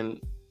than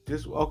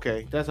this.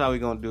 Okay, that's how we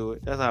gonna do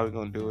it.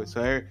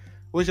 So,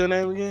 what's your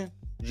name again?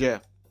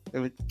 Jeff.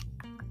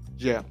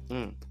 Jeff.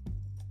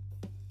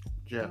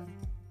 Jeff.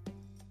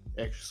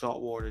 Extra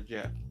salt water,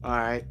 Jeff. All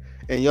right,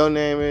 and your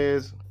name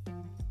is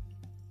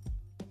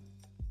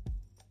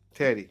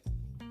Teddy.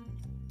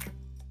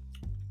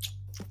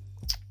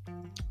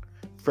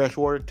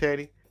 Freshwater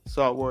Teddy,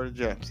 saltwater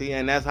Jeff. See,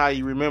 and that's how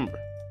you remember.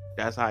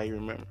 I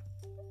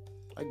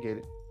get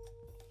it.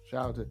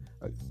 Shout out to,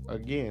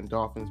 again,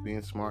 Dolphins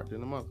being smart than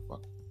the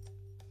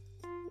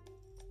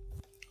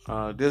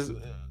motherfucker. This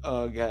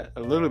got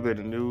a little bit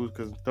of news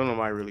because don't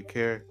nobody really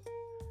care.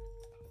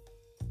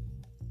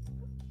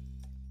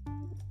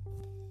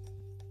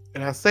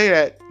 And I say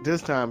that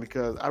this time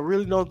because I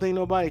really don't think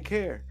nobody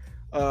care.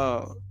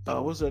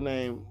 What's her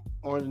name?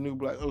 Orange and New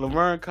Black.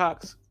 Laverne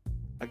Cox,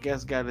 I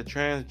guess, got a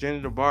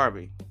transgender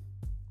Barbie.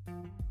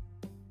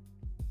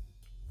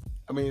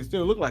 I mean, it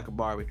still look like a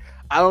Barbie.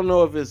 I don't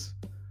know if it's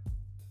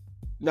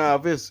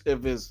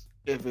if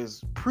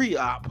it's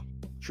pre-op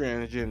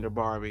transgender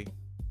Barbie,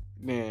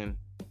 then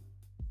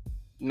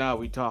now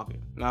we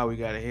talking. Now we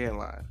got a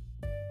headline.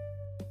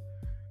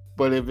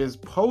 But if it's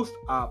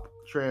post-op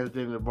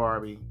transgender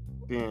Barbie,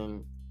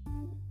 then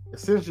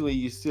essentially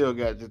you still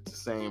got just the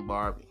same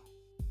Barbie.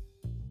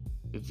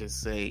 It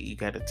just say you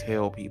got to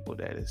tell people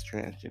that it's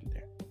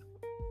transgender.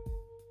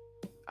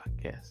 I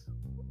guess.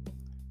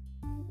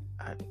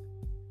 I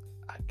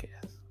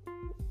guess.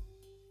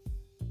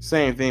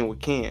 Same thing with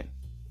Ken.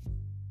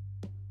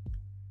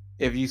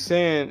 If you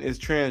saying it's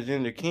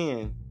transgender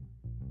Ken,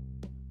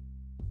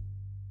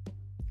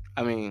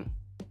 I mean,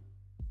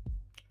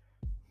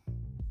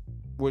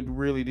 what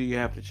really do you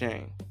have to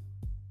change?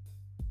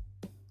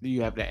 Do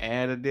you have to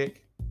add a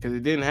dick? Because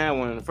it didn't have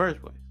one in the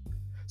first place.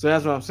 So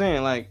that's what I'm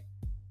saying. Like,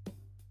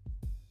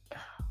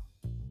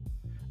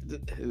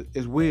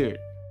 it's weird.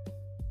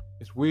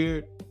 It's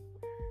weird.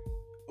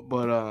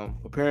 But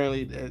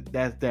apparently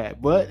that's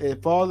that. But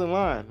it falls in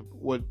line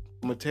with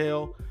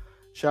Mattel.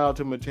 Shout out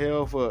to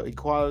Mattel for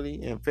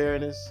equality and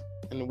fairness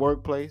in the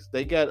workplace.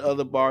 They got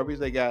other Barbies.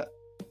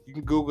 You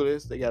can Google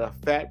this. They got a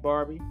fat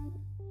Barbie.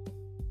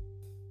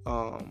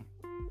 And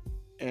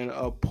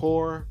a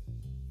poor,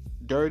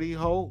 dirty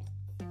hoe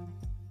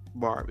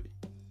Barbie.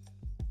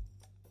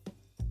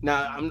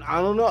 Now,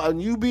 I don't know.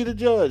 You be the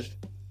judge.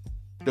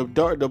 The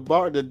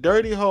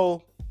dirty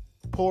hoe,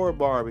 poor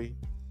Barbie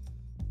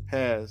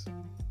has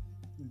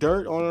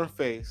dirt on her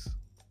face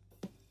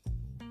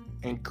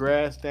and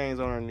grass stains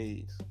on her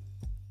knees.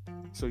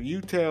 So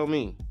you tell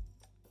me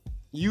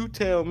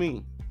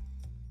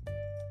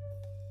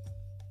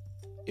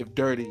if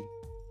dirty,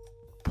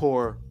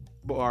 poor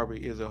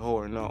Barbie is a hoe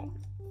or no.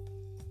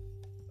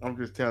 I'm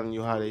just telling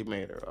you how they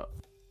made her up.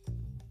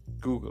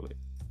 Google it.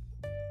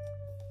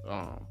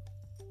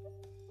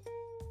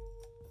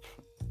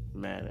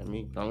 Mad at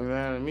me. Don't be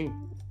mad at me.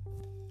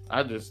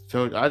 I just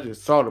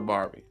saw the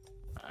Barbie.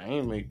 I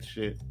ain't make the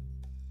shit.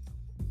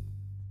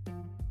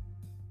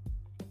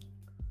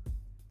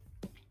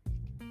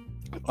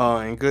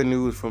 And good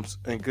news for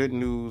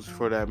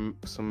that,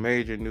 some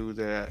major news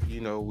that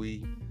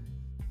we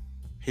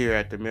here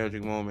at the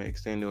Magic Moment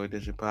Extended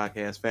Edition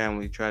Podcast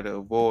family try to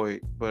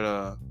avoid,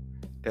 but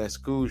that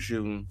school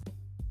shooting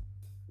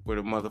where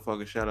the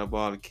motherfucker shot up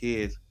all the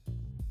kids,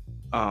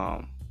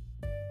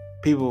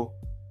 people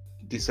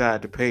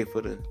decide to pay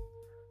for the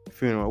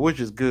funeral, which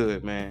is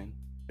good, man.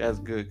 That's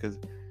good, because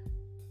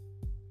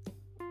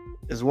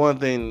it's one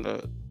thing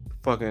to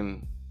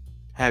fucking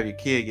have your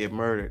kid get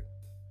murdered.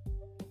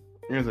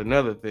 Here's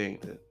another thing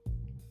to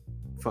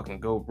fucking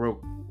go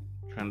broke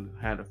trying to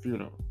have a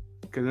funeral.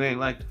 Because it ain't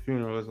like the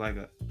funeral. It's like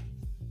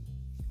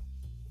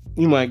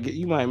you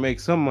might make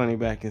some money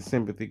back in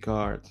sympathy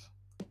cards,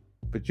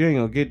 but you ain't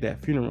gonna get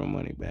that funeral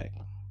money back.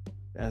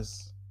 And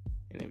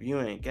if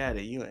you ain't got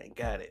it, you ain't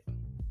got it.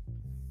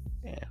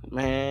 And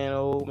man,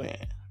 oh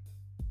man,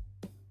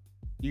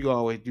 you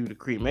always do the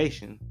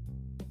cremation,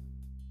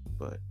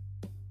 but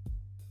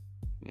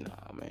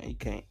man, you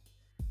can't.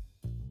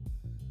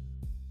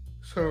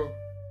 So,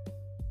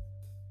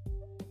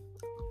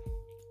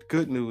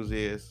 good news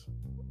is,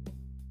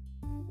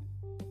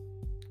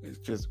 it's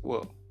just,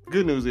 well,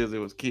 good news is it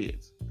was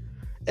kids.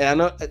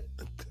 And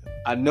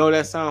I know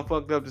that sounds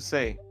fucked up to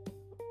say,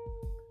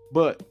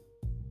 but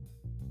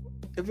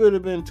if it would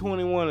have been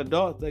 21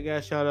 adults that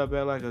got shot up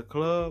at like a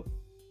club,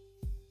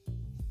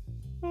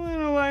 well, ain't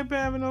nobody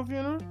paying for no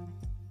funeral.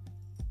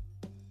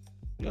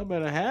 Y'all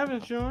better have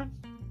insurance.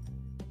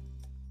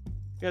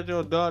 Got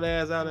your adult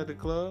ass out at the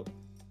club.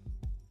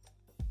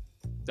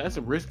 That's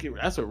a risk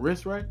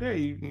right there.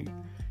 You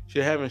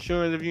should have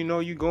insurance if you know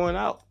you're going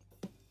out.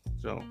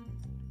 So,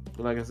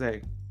 like I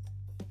say,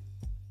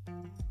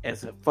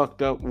 it's a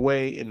fucked up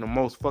way, in the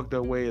most fucked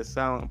up way it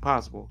sounds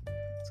possible.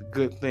 It's a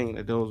good thing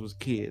that those was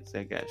kids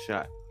that got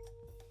shot.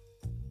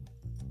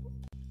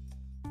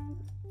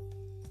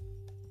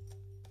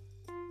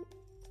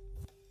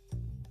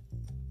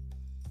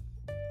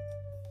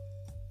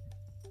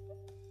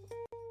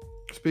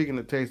 Speaking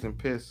of tasting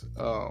piss,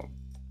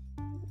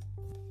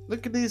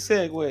 look at these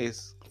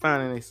segues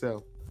finding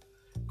themselves.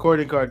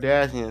 Kourtney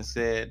Kardashian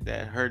said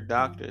that her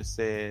doctor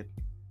said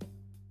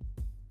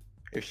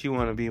if she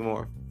want to be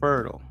more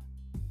fertile,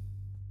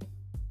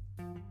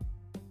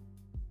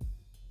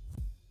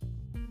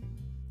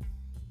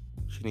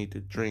 she need to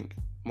drink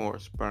more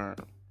sperm.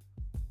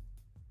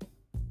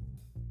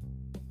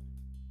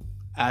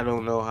 I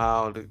don't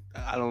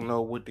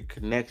know what the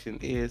connection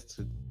is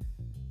to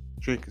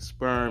drinking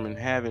sperm and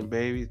having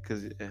babies,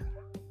 because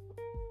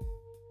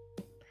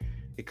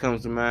it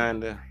comes to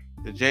mind the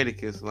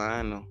Jadakiss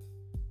line.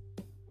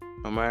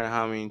 No matter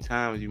how many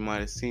times you might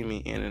have seen me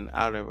in and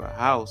out of her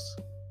house,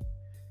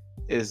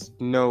 there's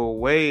no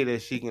way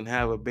that she can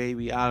have a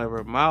baby out of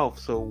her mouth.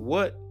 So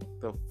what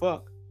the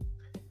fuck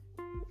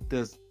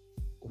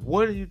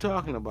what are you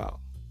talking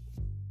about?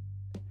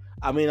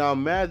 I mean, I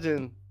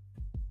imagine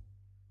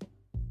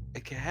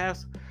it can have,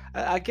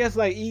 I guess,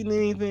 like eating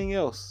anything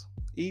else.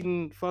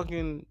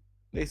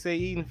 They say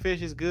eating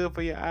fish is good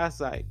for your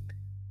eyesight.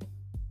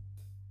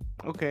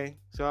 Okay,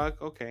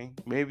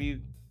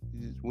 maybe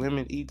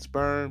women eat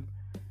sperm.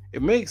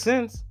 It makes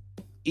sense.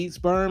 Eat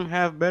sperm,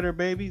 have better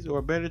babies, or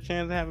a better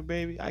chance to have a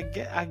baby.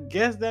 I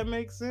guess that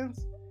makes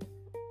sense.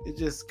 It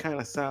just kind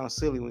of sounds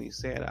silly when you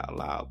say it out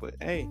loud, but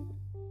hey,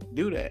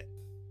 do that.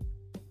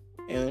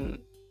 And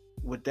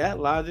with that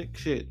logic,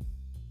 shit,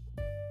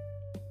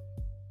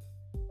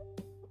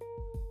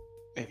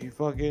 if you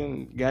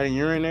fucking got a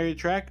urinary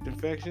tract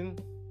infection,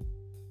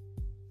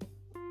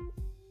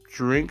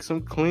 drink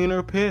some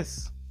cleaner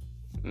piss.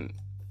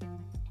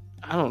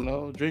 I don't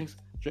know. Drink.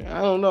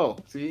 I don't know.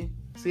 See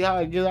how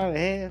it gets out of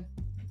hand.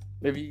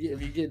 If you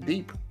get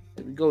deep,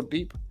 if you go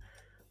deep.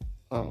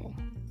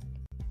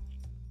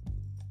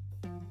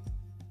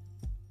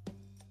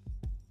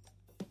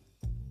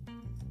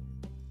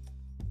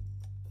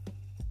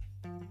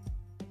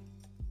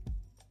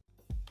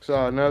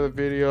 Saw another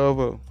video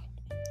of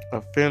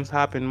a fence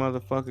hopping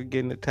motherfucker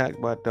getting attacked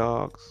by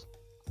dogs.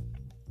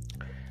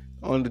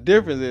 The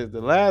difference is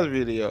the last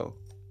video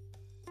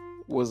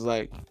was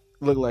looked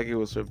like it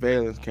was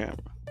surveillance camera,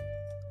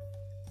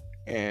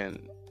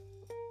 and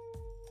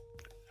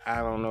I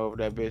don't know if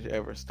that bitch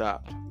ever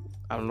stopped.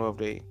 I don't know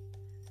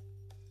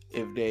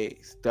if they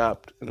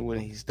stopped when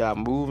he stopped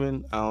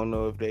moving. I don't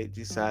know if they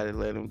decided to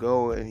let him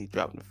go and he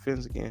dropped the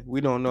fence again.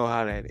 We don't know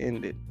how that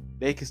ended.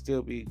 They could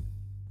still be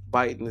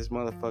biting this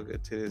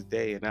motherfucker to this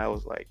day, and that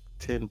was like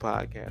 10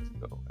 podcasts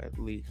ago at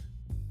least.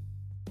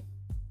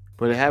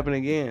 But it happened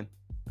again.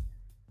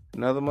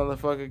 Another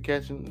motherfucker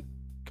catching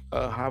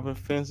hopping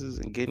fences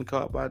and getting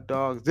caught by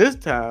dogs. This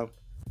time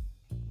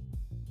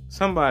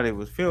somebody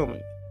was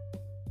filming.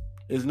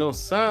 There's no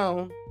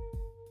sound,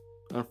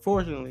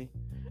 unfortunately,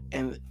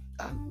 and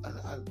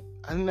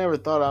I never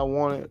thought I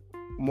wanted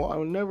more. I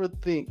would never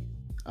think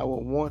I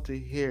would want to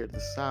hear the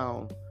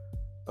sound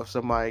of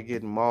somebody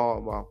getting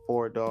mauled by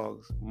 4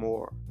 dogs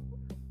more.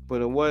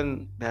 But it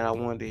wasn't that I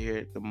wanted to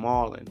hear the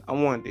mauling. I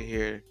wanted to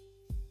hear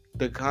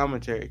the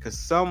commentary, because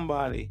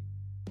somebody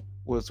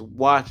was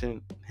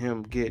watching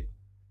him get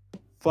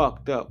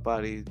fucked up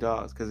by these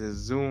dogs, because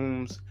it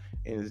zooms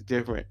and it's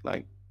different.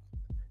 Like,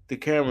 the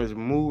camera's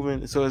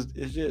moving, so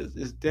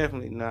it's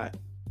definitely not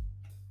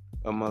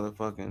a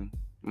motherfucking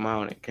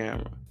mounted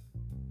camera.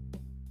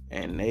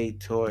 And they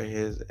tore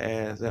his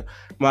ass up.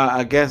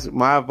 I guess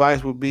my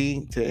advice would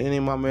be to any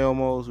of my male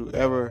moles who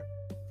ever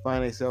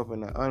find themselves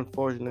in an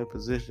unfortunate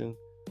position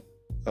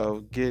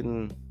of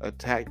getting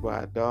attacked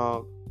by a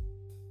dog.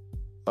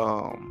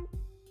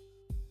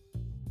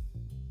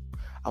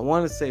 I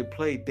want to say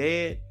play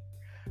dead,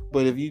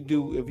 but if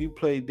you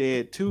play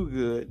dead too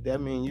good, that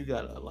means you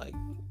gotta like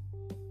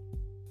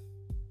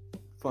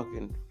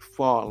fucking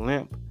fall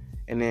limp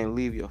and then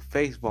leave your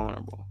face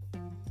vulnerable.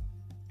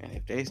 And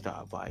if they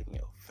start biting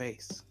your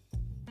face,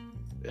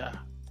 yeah.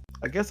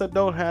 I guess I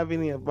don't have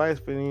any advice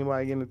for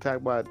anybody getting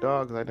attacked by a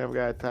dog, because I never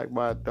got attacked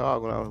by a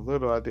dog. When I was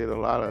little, I did a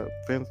lot of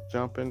fence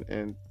jumping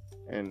and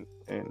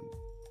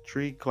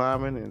tree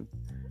climbing and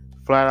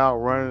flat out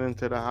running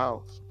into the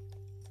house.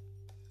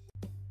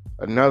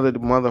 Another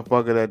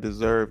motherfucker that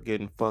deserved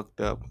getting fucked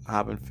up,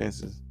 hopping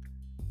fences.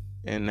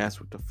 And that's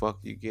what the fuck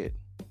you get.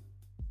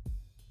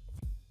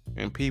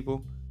 And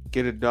people,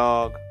 get a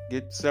dog,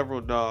 get several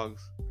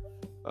dogs.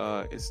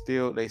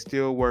 They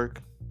still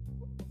work.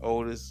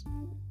 Oldest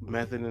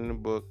method in the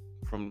book,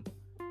 from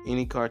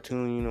any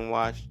cartoon you can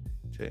watch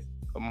to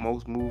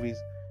most movies,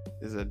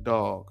 is a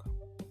dog.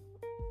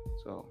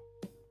 So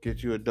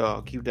get you a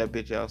dog. Keep that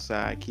bitch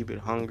outside. Keep it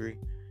hungry.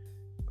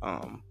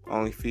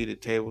 Only feed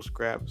it table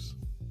scraps.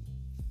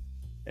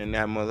 And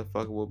that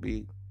motherfucker will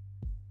be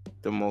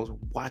the most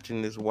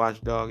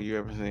watchdog you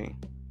ever seen.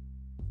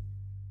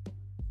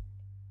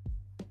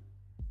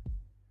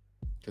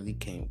 Because he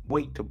can't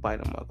wait to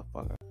bite a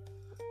motherfucker.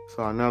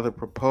 So another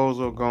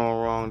proposal going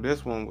wrong.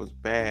 This one was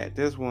bad.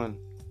 This one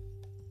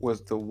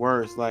was the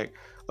worst. Like,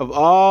 of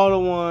all the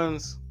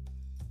ones,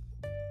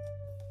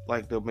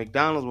 like the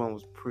McDonald's one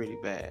was pretty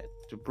bad.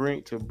 To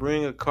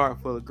bring a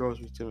cart full of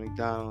groceries to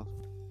McDonald's.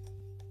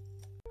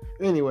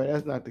 Anyway,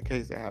 that's not the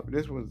case that happened.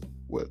 This was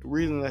the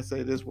reason I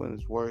say this one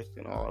is worse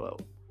than all of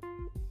them.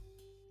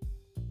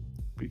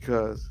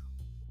 Because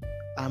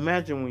I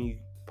imagine when you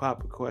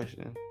pop a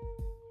question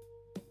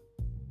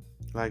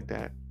like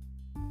that,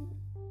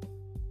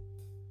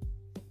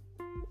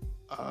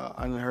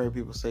 I done heard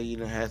people say you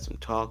done had some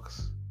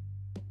talks.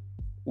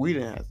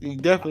 You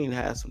definitely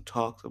had some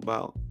talks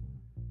about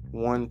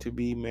wanting to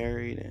be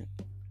married and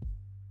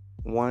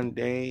one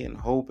day and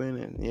hoping,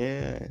 and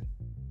yeah.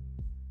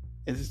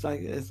 It's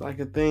like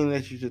a thing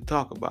that you should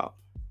talk about.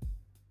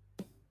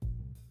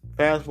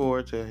 Fast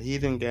forward to he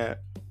done got,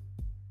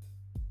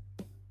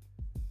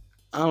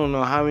 I don't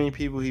know how many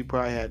people he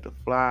probably had to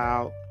fly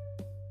out,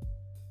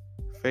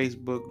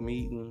 Facebook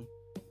meeting,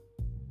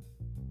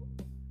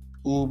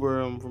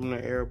 Uber him from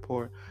the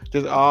airport,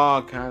 just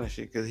all kind of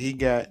shit. Cause he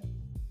got,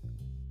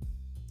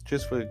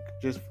 just for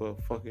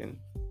fucking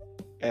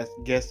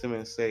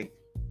guesstimate's sake,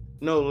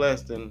 no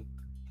less than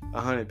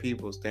 100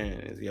 people standing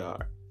in his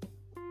yard.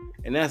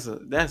 And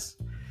it's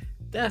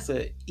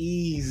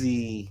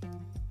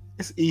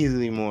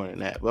easily more than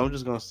that. But I'm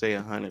just gonna say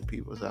 100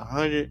 people. It's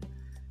 100.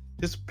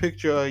 Just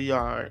picture a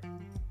yard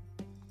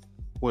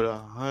with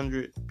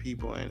 100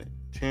 people in it.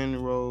 10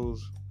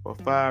 rows or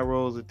 5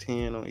 rows of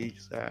 10 on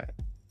each side.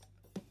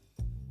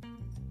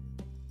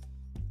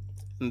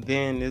 And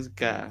then this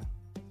guy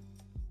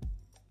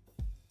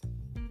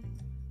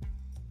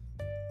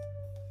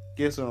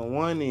gets on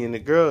one knee, and the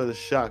girl is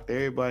shocked.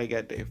 Everybody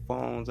got their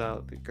phones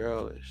out. The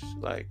girl is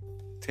like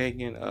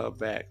taken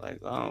aback, like,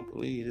 I don't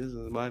believe this is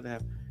about to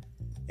happen.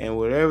 And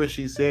whatever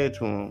she said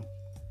to him,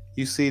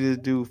 you see this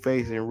dude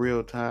face in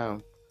real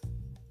time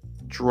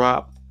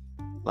drop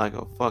like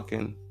a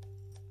fucking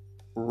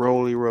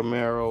Rolly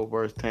Romero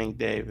versus Tank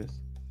Davis.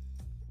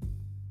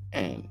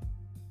 And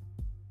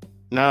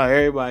now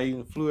everybody,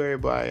 even flew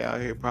everybody out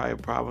here, probably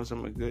promised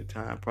them a good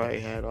time, probably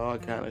had all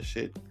kind of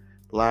shit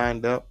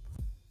lined up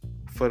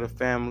for the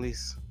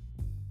families.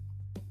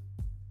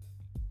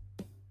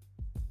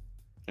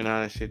 And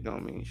all that shit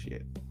don't mean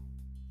shit.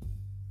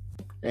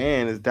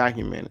 And it's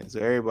documented, so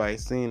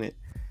everybody's seen it.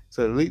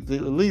 So at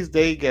least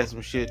they get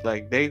some shit.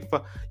 Like,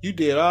 you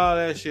did all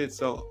that shit,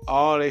 so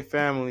all their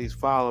family's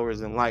followers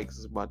and likes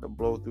is about to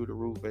blow through the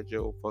roof at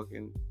your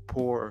fucking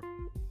poor,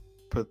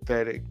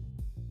 pathetic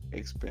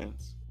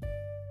expense.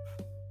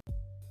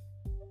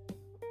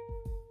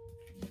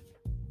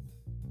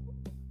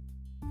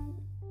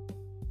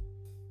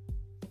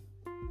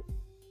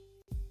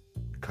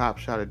 Cop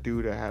shot a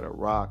dude that had a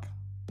rock.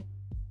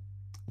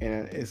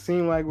 And it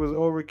seemed like it was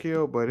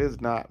overkill, but it's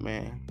not,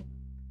 man.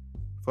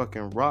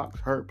 Fucking rocks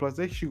hurt. Plus,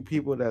 they shoot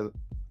people that's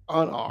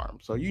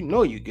unarmed. So you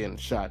know you're getting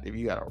shot if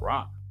you got a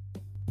rock.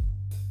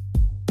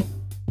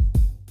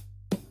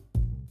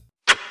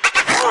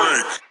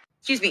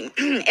 Excuse me,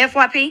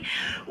 FYP,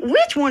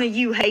 which one of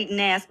you hating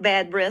ass,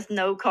 bad breath,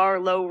 no car,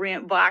 low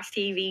rent, box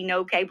TV,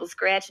 no cable,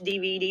 scratch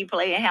DVD,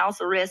 playing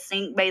house arrest,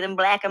 sink bathing,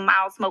 black and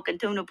mild, smoking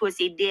tuna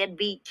pussy,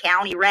 deadbeat,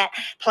 county rat,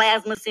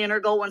 plasma center,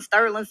 going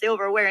sterling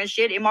silver, wearing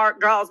shitty mark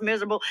draws,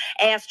 miserable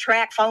ass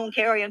track, phone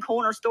carrying,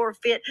 corner store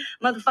fit,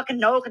 motherfucking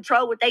no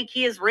control with they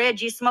kids,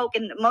 Reggie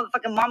smoking,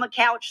 motherfucking mama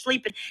couch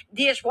sleeping,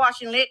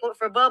 dishwashing liquid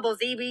for bubbles,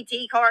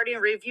 EBT card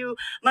in review,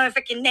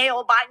 motherfucking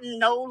nail biting,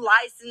 no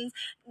license,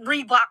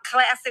 Reebok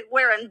classic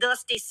wearing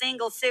dusty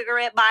single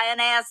cigarette buying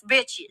ass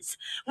bitches.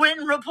 Went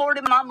and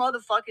reported my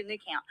motherfucking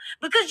account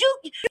because you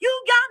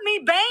got me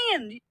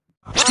banned.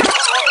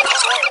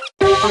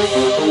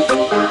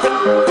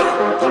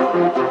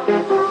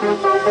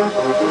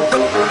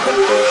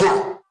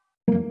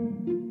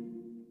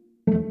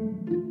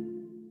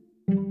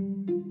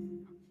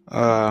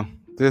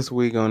 This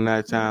week on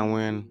Nighttime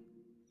When,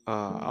 I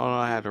don't know,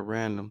 I had a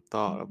random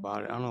thought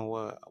about it. I don't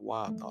know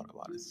why I thought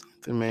about it.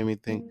 Something made me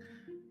think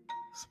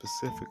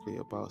specifically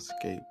about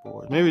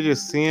skateboards. Maybe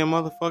just seeing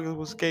motherfuckers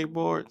with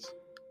skateboards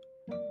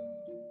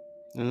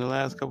in the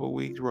last couple of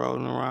weeks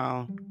rolling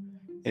around.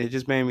 And it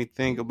just made me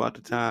think about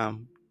the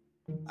time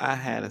I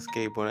had a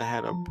skateboard. I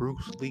had a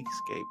Bruce Lee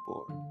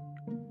skateboard.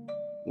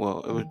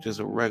 Well, it was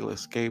just a regular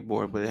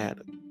skateboard, but it had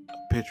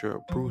a picture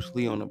of Bruce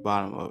Lee on the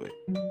bottom of it.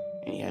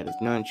 And he had his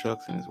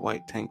nunchucks and his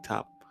white tank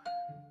top.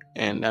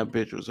 And that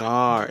bitch was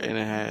hard. And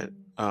it had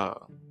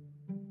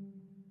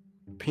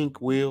pink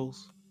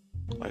wheels.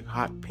 Like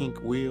hot pink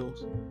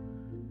wheels.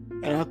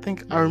 And I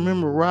think I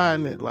remember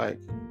riding it like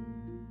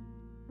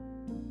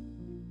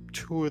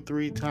 2 or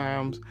 3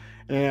 times.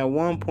 And at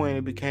one point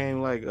it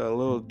became like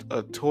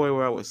a toy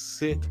where I would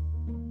sit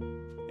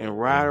and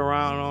ride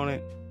around on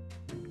it.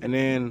 And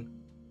then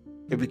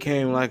it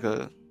became like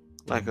a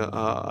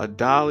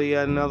dolly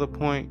at another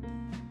point.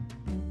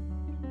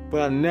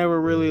 But I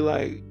never really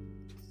like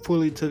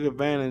fully took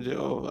advantage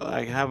of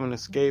like having a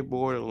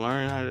skateboard or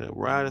learn how to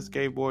ride a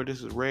skateboard.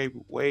 This is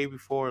way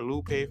before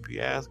Lupe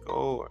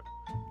Fiasco or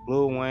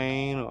Lil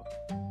Wayne or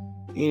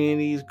any of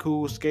these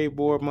cool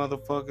skateboard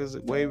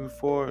motherfuckers. Way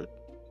before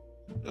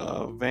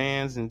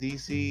Vans and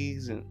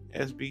DCs and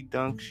SB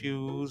Dunk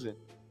shoes. And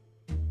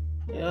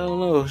I don't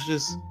know, it's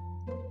just,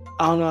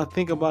 I don't know, I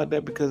think about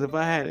that because if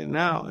I had it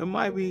now, I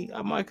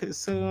might could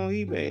sell it on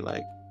eBay.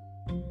 Like,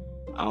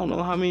 I don't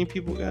know how many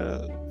people got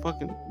a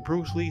fucking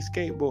Bruce Lee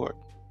skateboard.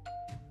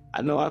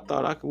 I know I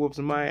thought I could whoop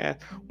somebody's ass.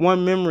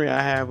 One memory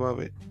I have of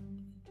it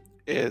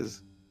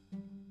is,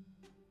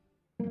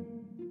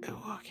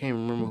 I can't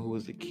remember who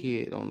was the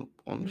kid on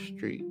the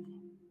street.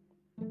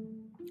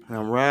 And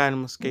I'm riding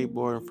my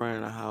skateboard in front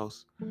of the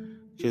house.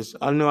 Just,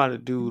 I know how to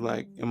do,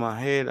 like, in my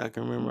head, I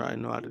can remember I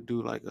know how to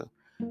do, like,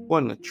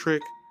 wasn't a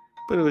trick,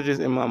 but it was just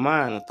in my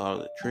mind, I thought it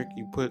was a trick.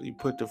 You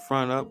put the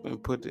front up and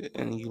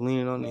and you lean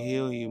it on the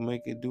hill, you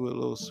make it do a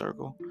little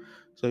circle.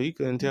 So you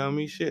couldn't tell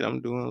me shit.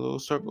 I'm doing little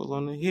circles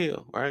on the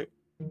hill, right?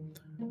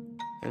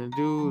 And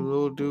the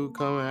little dude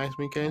come and ask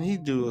me, can he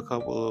do a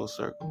couple little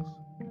circles?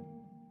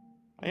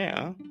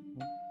 Yeah,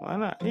 why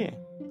not? Yeah.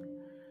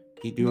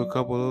 He do a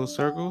couple little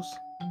circles,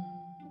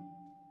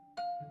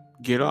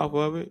 get off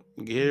of it,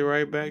 get it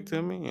right back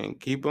to me, and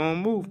keep on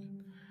moving.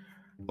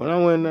 When I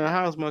went in the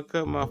house, my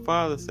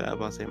father said, I was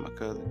about to say my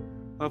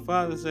cousin. My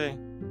father said,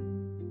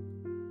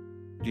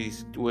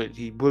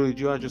 he bullied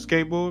you out your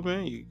skateboard,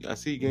 man? I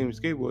see you gave me a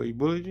skateboard. He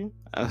bullied you?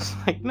 I was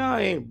like, no,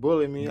 he ain't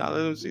bullied me. I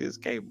let him see his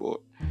skateboard.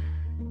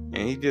 And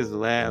he just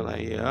laughed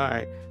like, yeah, all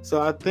right.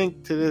 So I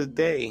think to this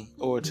day,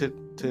 or to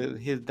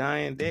his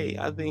dying day,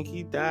 I think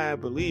he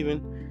died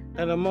believing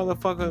that a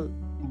motherfucker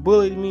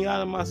bullied me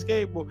out of my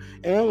skateboard.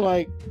 And I'm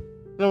like,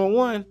 number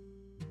one,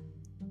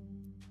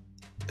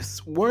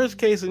 worst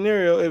case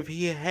scenario, if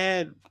he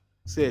had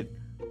said,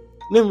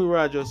 let me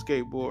ride your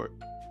skateboard,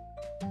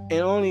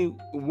 and only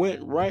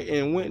went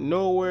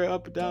nowhere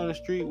up and down the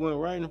street, went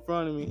right in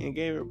front of me and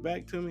gave it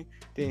back to me,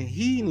 then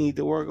he need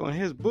to work on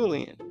his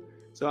bullying.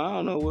 So I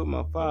don't know what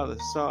my father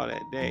saw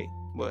that day,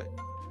 but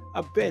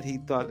I bet he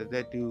thought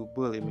that dude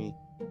bullied me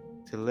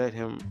to let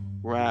him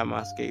ride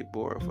my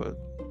skateboard for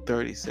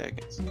 30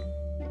 seconds.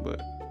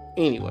 But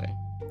anyway,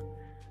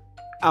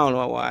 I don't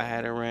know why I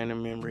had a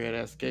random memory of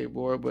that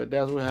skateboard, but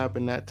that's what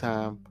happened that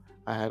time.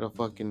 I had a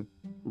fucking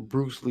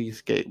Bruce Lee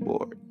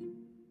skateboard.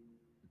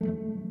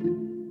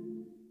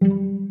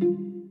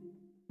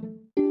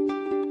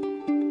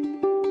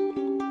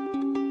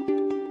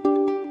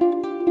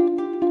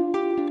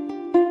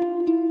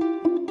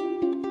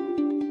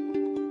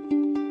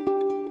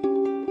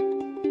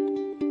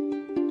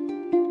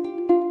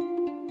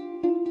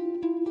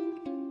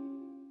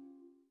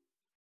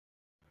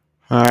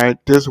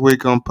 Alright, this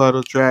week on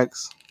Puddle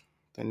Tracks,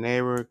 the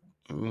neighbor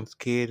and his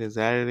kid is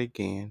at it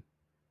again.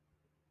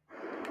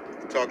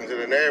 Talking to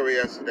the neighbor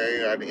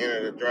yesterday at the end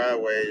of the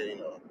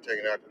driveway,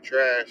 taking out the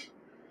trash.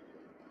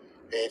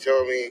 And he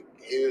told me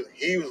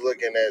he was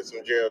looking at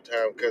some jail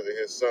time because of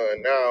his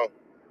son. Now,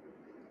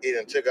 he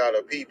done took out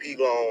a PPP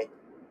loan,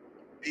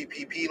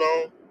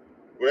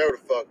 whatever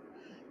the fuck,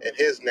 in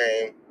his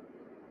name.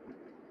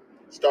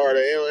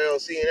 Started an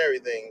LLC and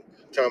everything.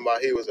 Talking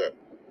about he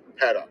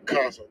had a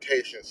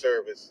consultation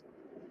service.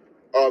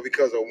 All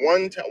because of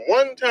one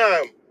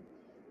time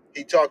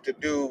he talked to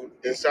dude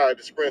inside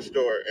the Sprint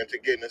store into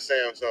getting a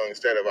Samsung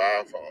instead of an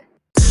iPhone.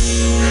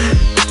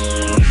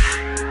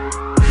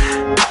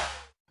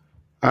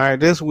 All right,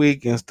 this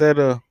week, instead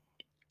of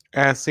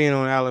As Seen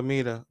on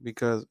Alameda,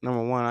 because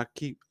number one, I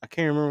can't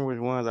remember which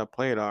ones I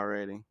played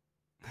already.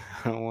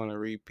 I don't want to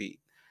repeat.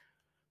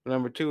 But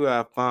number two,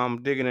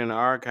 I'm digging in the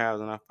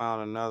archives and I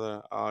found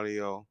another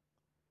audio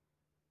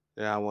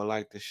that I would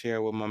like to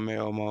share with my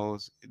male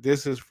modes.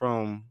 This is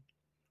from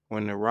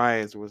when the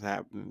riots was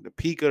happening, the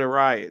peak of the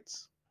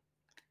riots.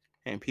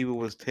 And people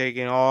was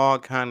taking all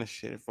kind of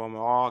shit from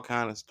all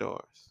kind of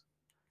stores.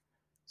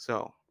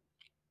 So,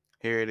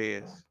 here it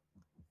is.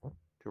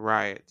 The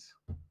riots.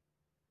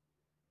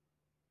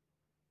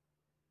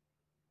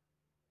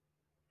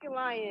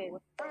 Lying.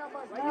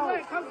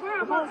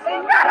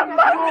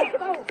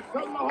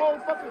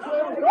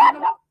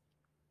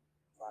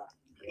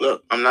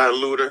 Look, I'm not a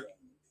looter.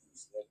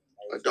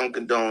 I don't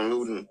condone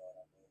looting.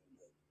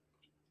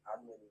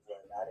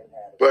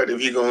 But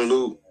if you're going to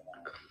loot,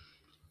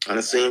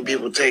 I've seen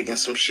people taking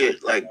some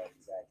shit like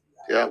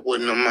I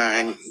wouldn't have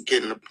mind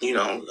getting,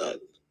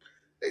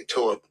 they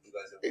tore up,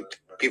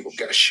 people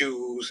got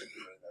shoes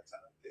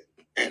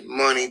and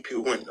money.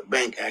 People went to the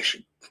bank,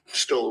 actually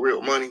stole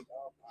real money.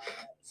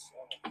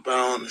 But I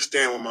don't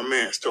understand when my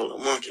man stole a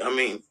monkey. I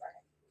mean,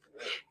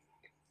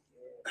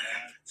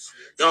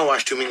 y'all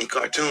watch too many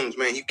cartoons,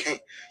 man. You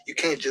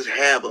can't just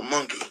have a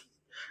monkey.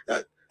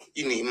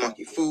 You need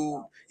monkey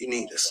food. You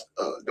need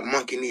the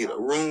monkey need a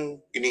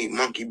room. You need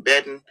monkey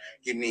bedding.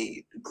 You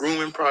need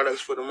grooming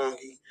products for the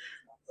monkey.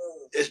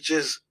 It's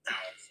just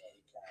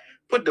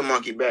put the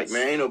monkey back,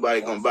 man. Ain't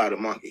nobody gonna buy the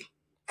monkey.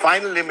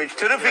 Final image,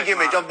 terrific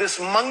image of this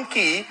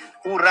monkey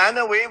who ran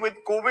away with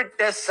COVID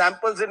test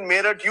samples in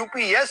Meerut, UP.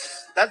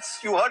 Yes,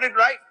 you heard it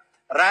right.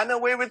 Ran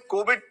away with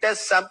COVID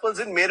test samples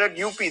in Meerut,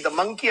 UP. The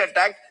monkey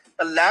attacked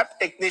a lab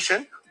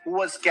technician who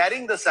was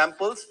carrying the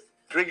samples,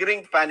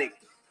 triggering panic.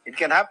 It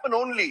can happen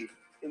only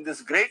in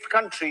this great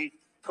country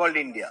called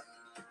India.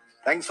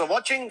 Thanks for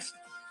watching.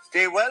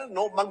 Stay well.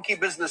 No monkey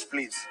business,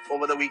 please,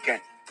 over the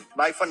weekend.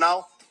 Bye for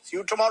now. See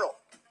you tomorrow.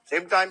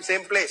 Same time,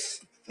 same place.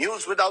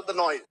 News without the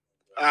noise.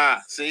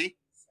 See?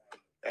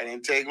 That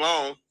didn't take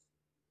long.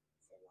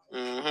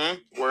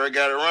 Word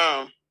got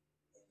around.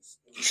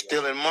 You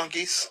stealing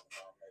monkeys?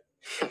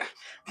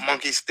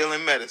 Monkeys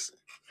stealing medicine.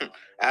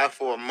 Eye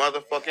for a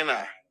motherfucking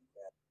eye.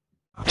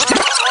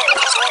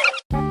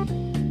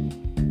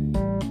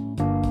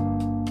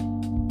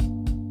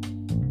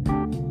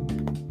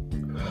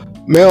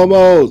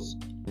 Melmos,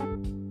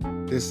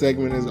 this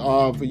segment is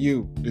all for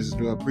you. This is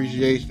the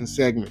appreciation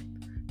segment.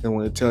 I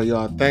want to tell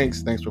y'all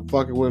thanks. Thanks for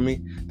fucking with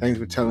me. Thanks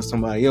for telling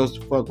somebody else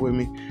to fuck with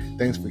me.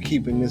 Thanks for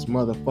keeping this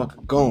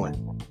motherfucker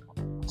going.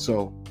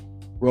 So,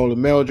 roll a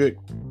Meldrick.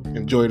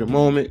 Enjoy the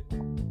moment.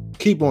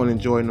 Keep on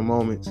enjoying the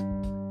moments.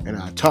 And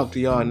I'll talk to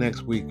y'all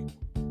next week.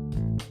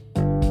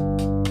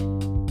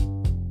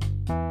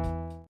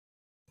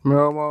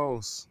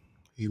 Melmos,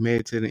 you made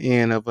it to the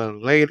end of a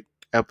late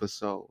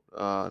episode.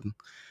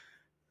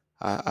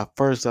 At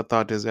first, I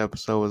thought this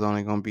episode was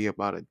only going to be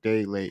about a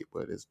day late,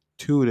 but it's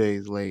 2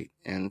 days late.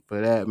 And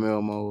for that,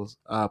 Melmos,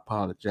 I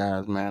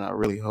apologize, man. I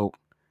really hope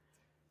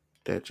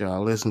that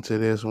y'all listen to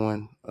this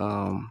one.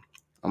 I'm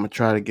gonna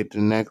try to get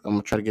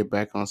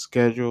back on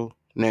schedule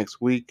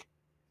next week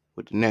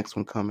with the next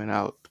one coming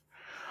out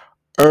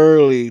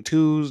early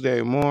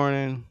Tuesday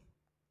morning.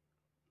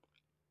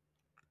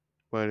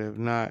 But if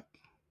not,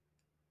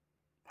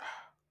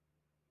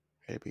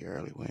 it'll be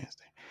early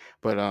Wednesday.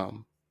 But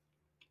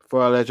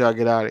before I let y'all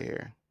get out of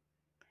here,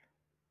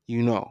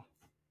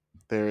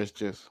 there is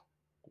just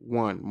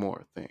one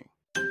more thing.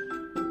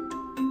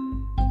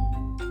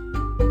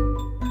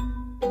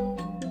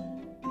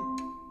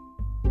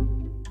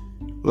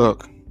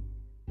 Look,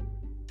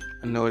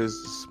 I know this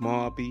is a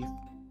small beef,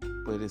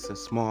 but it's a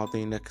small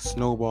thing that could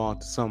snowball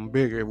to something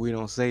bigger if we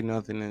don't say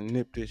nothing and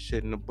nip this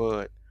shit in the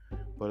bud.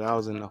 But I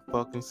was in the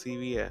fucking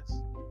CVS,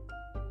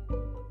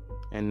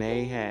 and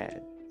they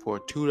had,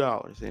 for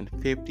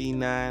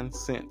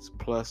 $2.59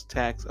 plus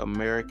tax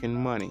American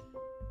money,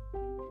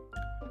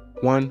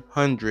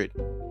 100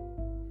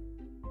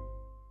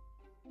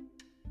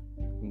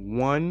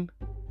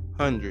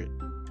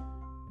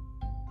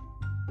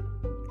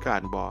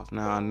 cotton balls.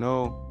 Now I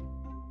know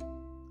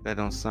that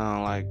don't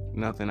sound like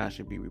nothing I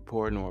should be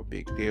reporting or a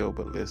big deal,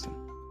 but listen,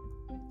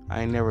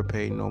 I ain't never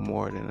paid no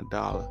more than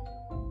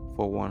 $1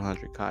 for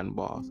 100 cotton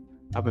balls.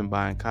 I've been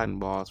buying cotton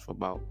balls for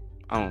about,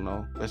 I don't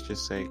know, let's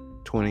just say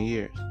 20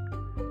 years.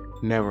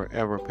 Never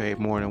ever paid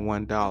more than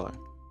 $1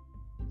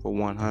 for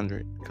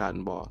 100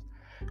 cotton balls.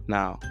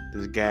 Now,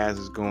 this gas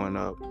is going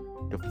up.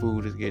 The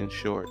food is getting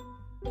short.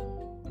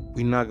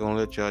 We're not going to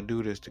let y'all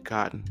do this to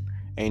cotton.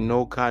 Ain't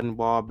no cotton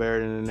ball better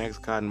than the next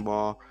cotton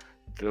ball.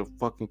 The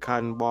fucking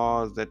cotton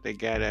balls that they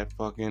got at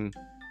fucking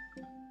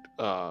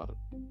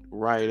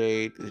Rite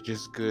Aid is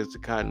just as good as the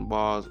cotton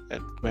balls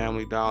at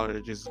Family Dollar.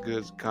 They're just as good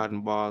as the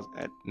cotton balls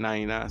at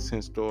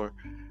 99-cent store.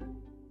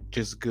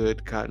 Just as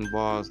good cotton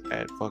balls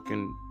at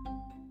fucking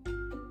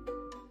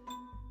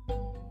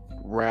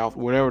Ralph,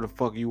 whatever the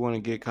fuck you want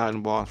to get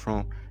cotton balls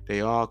from. They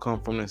all come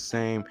from the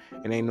same,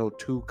 and ain't no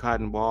two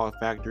cotton ball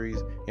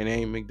factories, and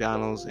ain't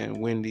McDonald's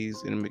and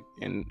Wendy's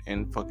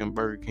and fucking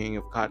Burger King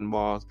of cotton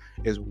balls.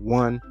 It's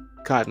one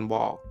cotton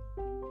ball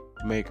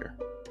maker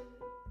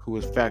who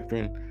is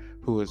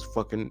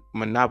fucking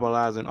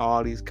monopolizing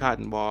all these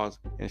cotton balls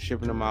and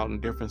shipping them out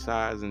in different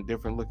sizes and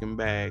different looking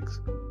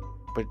bags.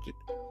 But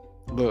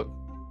look,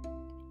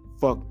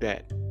 fuck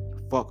that.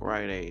 Fuck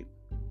Rite Aid.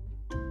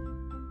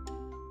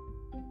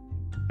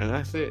 And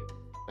that's it.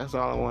 That's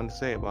all I wanted to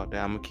say about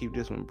that. I'm going to keep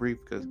this one brief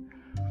because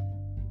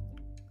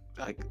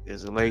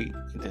it's late.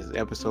 This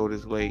episode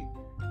is late.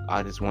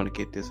 I just want to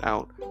get this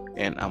out.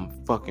 And I'm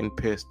fucking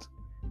pissed.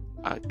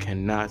 I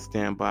cannot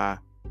stand by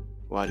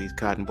while these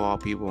cotton ball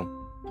people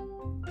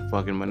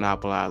fucking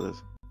monopolize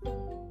us.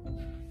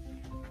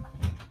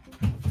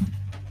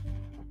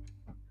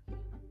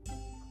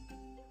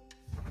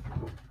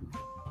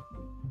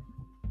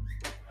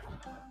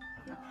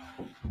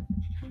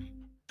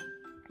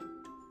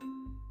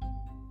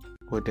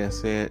 With that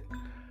said,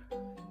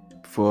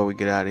 before we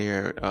get out of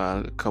here,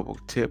 a couple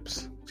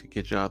tips to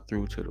get y'all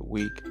through to the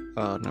week.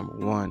 Number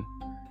one,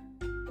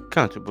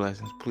 count your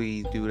blessings.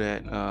 Please do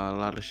that. A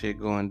lot of shit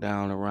going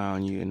down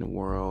around you in the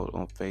world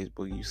on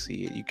Facebook. You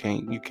see it. You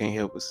can't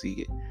help but see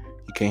it.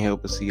 you can't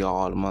help but see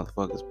all the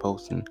motherfuckers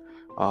posting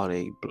all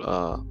they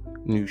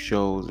new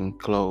shows and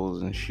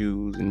clothes and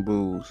shoes and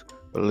booze.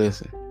 But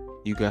listen,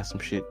 you got some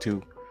shit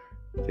too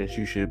that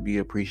you should be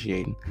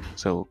appreciating.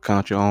 So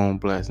count your own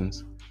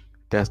blessings.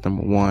 That's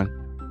number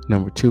one.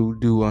 Number two,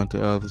 do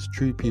unto others.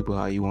 Treat people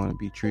how you want to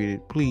be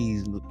treated.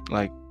 Please,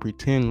 like,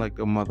 pretend like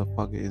a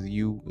motherfucker is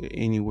you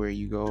anywhere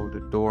you go. The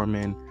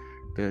doorman,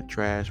 the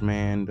trash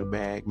man, the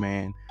bag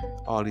man,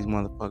 all these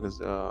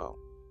motherfuckers.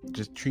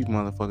 Just treat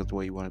motherfuckers the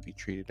way you want to be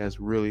treated. That's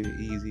really the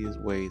easiest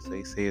way.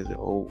 They say it's an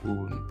old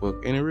rule in the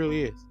book, and it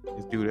really is.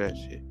 Just do that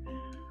shit.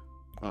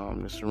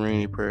 The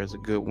Serenity Prayer is a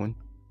good one,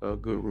 a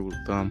good rule of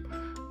thumb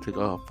to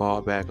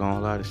fall back on.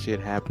 A lot of shit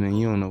happening,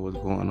 you don't know what's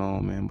going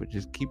on, man, but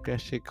just keep that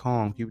shit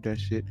calm. Keep that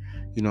shit,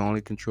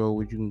 only control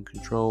what you can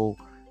control,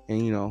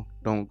 and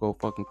don't go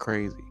fucking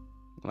crazy.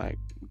 Like,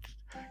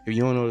 if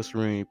you don't know the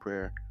Serenity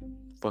Prayer,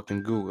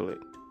 fucking Google it,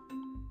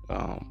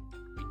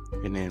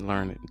 and then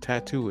learn it and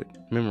tattoo it,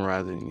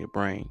 memorize it in your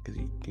brain,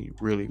 because you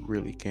really,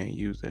 really can't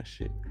use that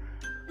shit.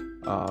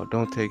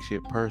 Don't take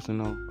shit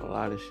personal. A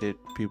lot of shit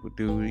people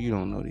do, you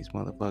don't know these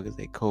motherfuckers,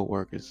 they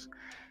co-workers.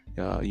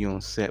 You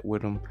on set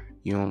with them,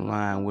 you on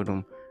line with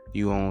them,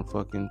 you on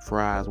fucking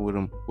fries with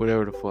them,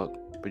 whatever the fuck,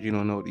 but you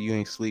don't know, you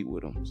ain't sleep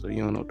with them, so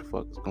you don't know what the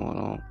fuck is going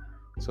on.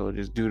 So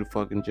just do the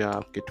fucking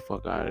job, get the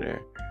fuck out of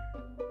there.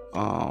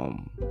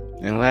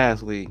 And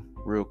lastly,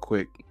 real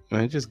quick,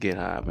 man, just get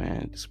high,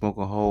 man. Just smoke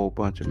a whole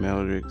bunch of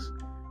Meldricks,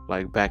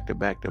 like back to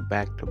back to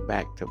back to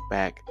back to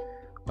back.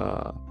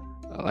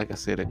 Like I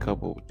said a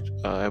couple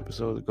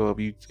episodes ago,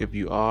 if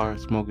you are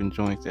smoking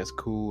joints, that's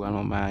cool. I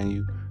don't mind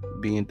you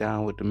being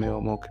down with the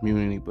Melmo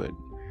community, but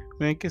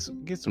man, get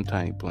some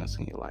tiny blunts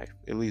in your life.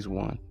 At least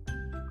one.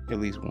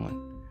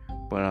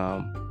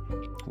 But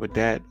with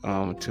that,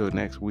 until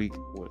next week,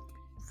 with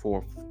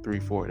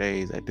 4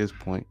 days at this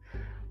point,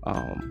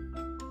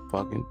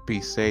 fucking be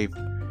safe,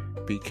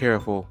 be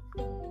careful,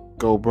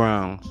 go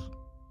Browns.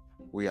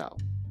 We out.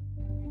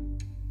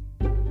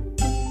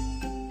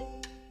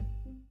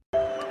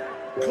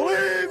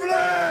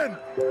 Cleveland,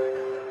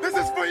 this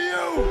is for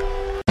you.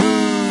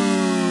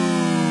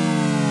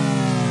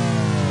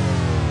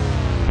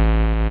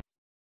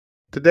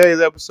 Today's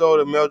episode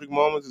of Meldrick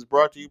Moments is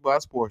brought to you by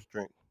Sports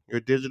Drink, your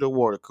digital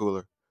water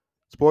cooler.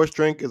 Sports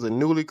Drink is a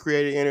newly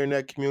created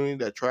internet community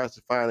that tries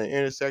to find the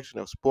intersection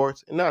of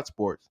sports and not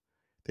sports.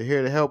 They're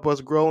here to help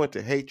us grow and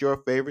to hate your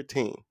favorite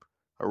team.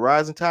 A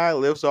rising tide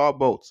lifts all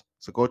boats,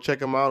 so go check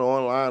them out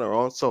online or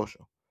on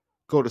social.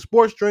 Go to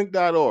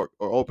sportsdrink.org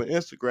or open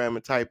Instagram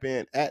and type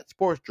in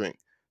 @sportsdrink,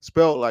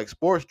 spelled like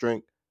sports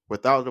drink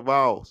without the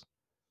vowels.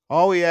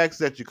 All we ask is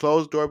that you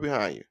close the door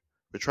behind you.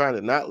 We're trying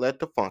to not let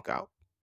the funk out.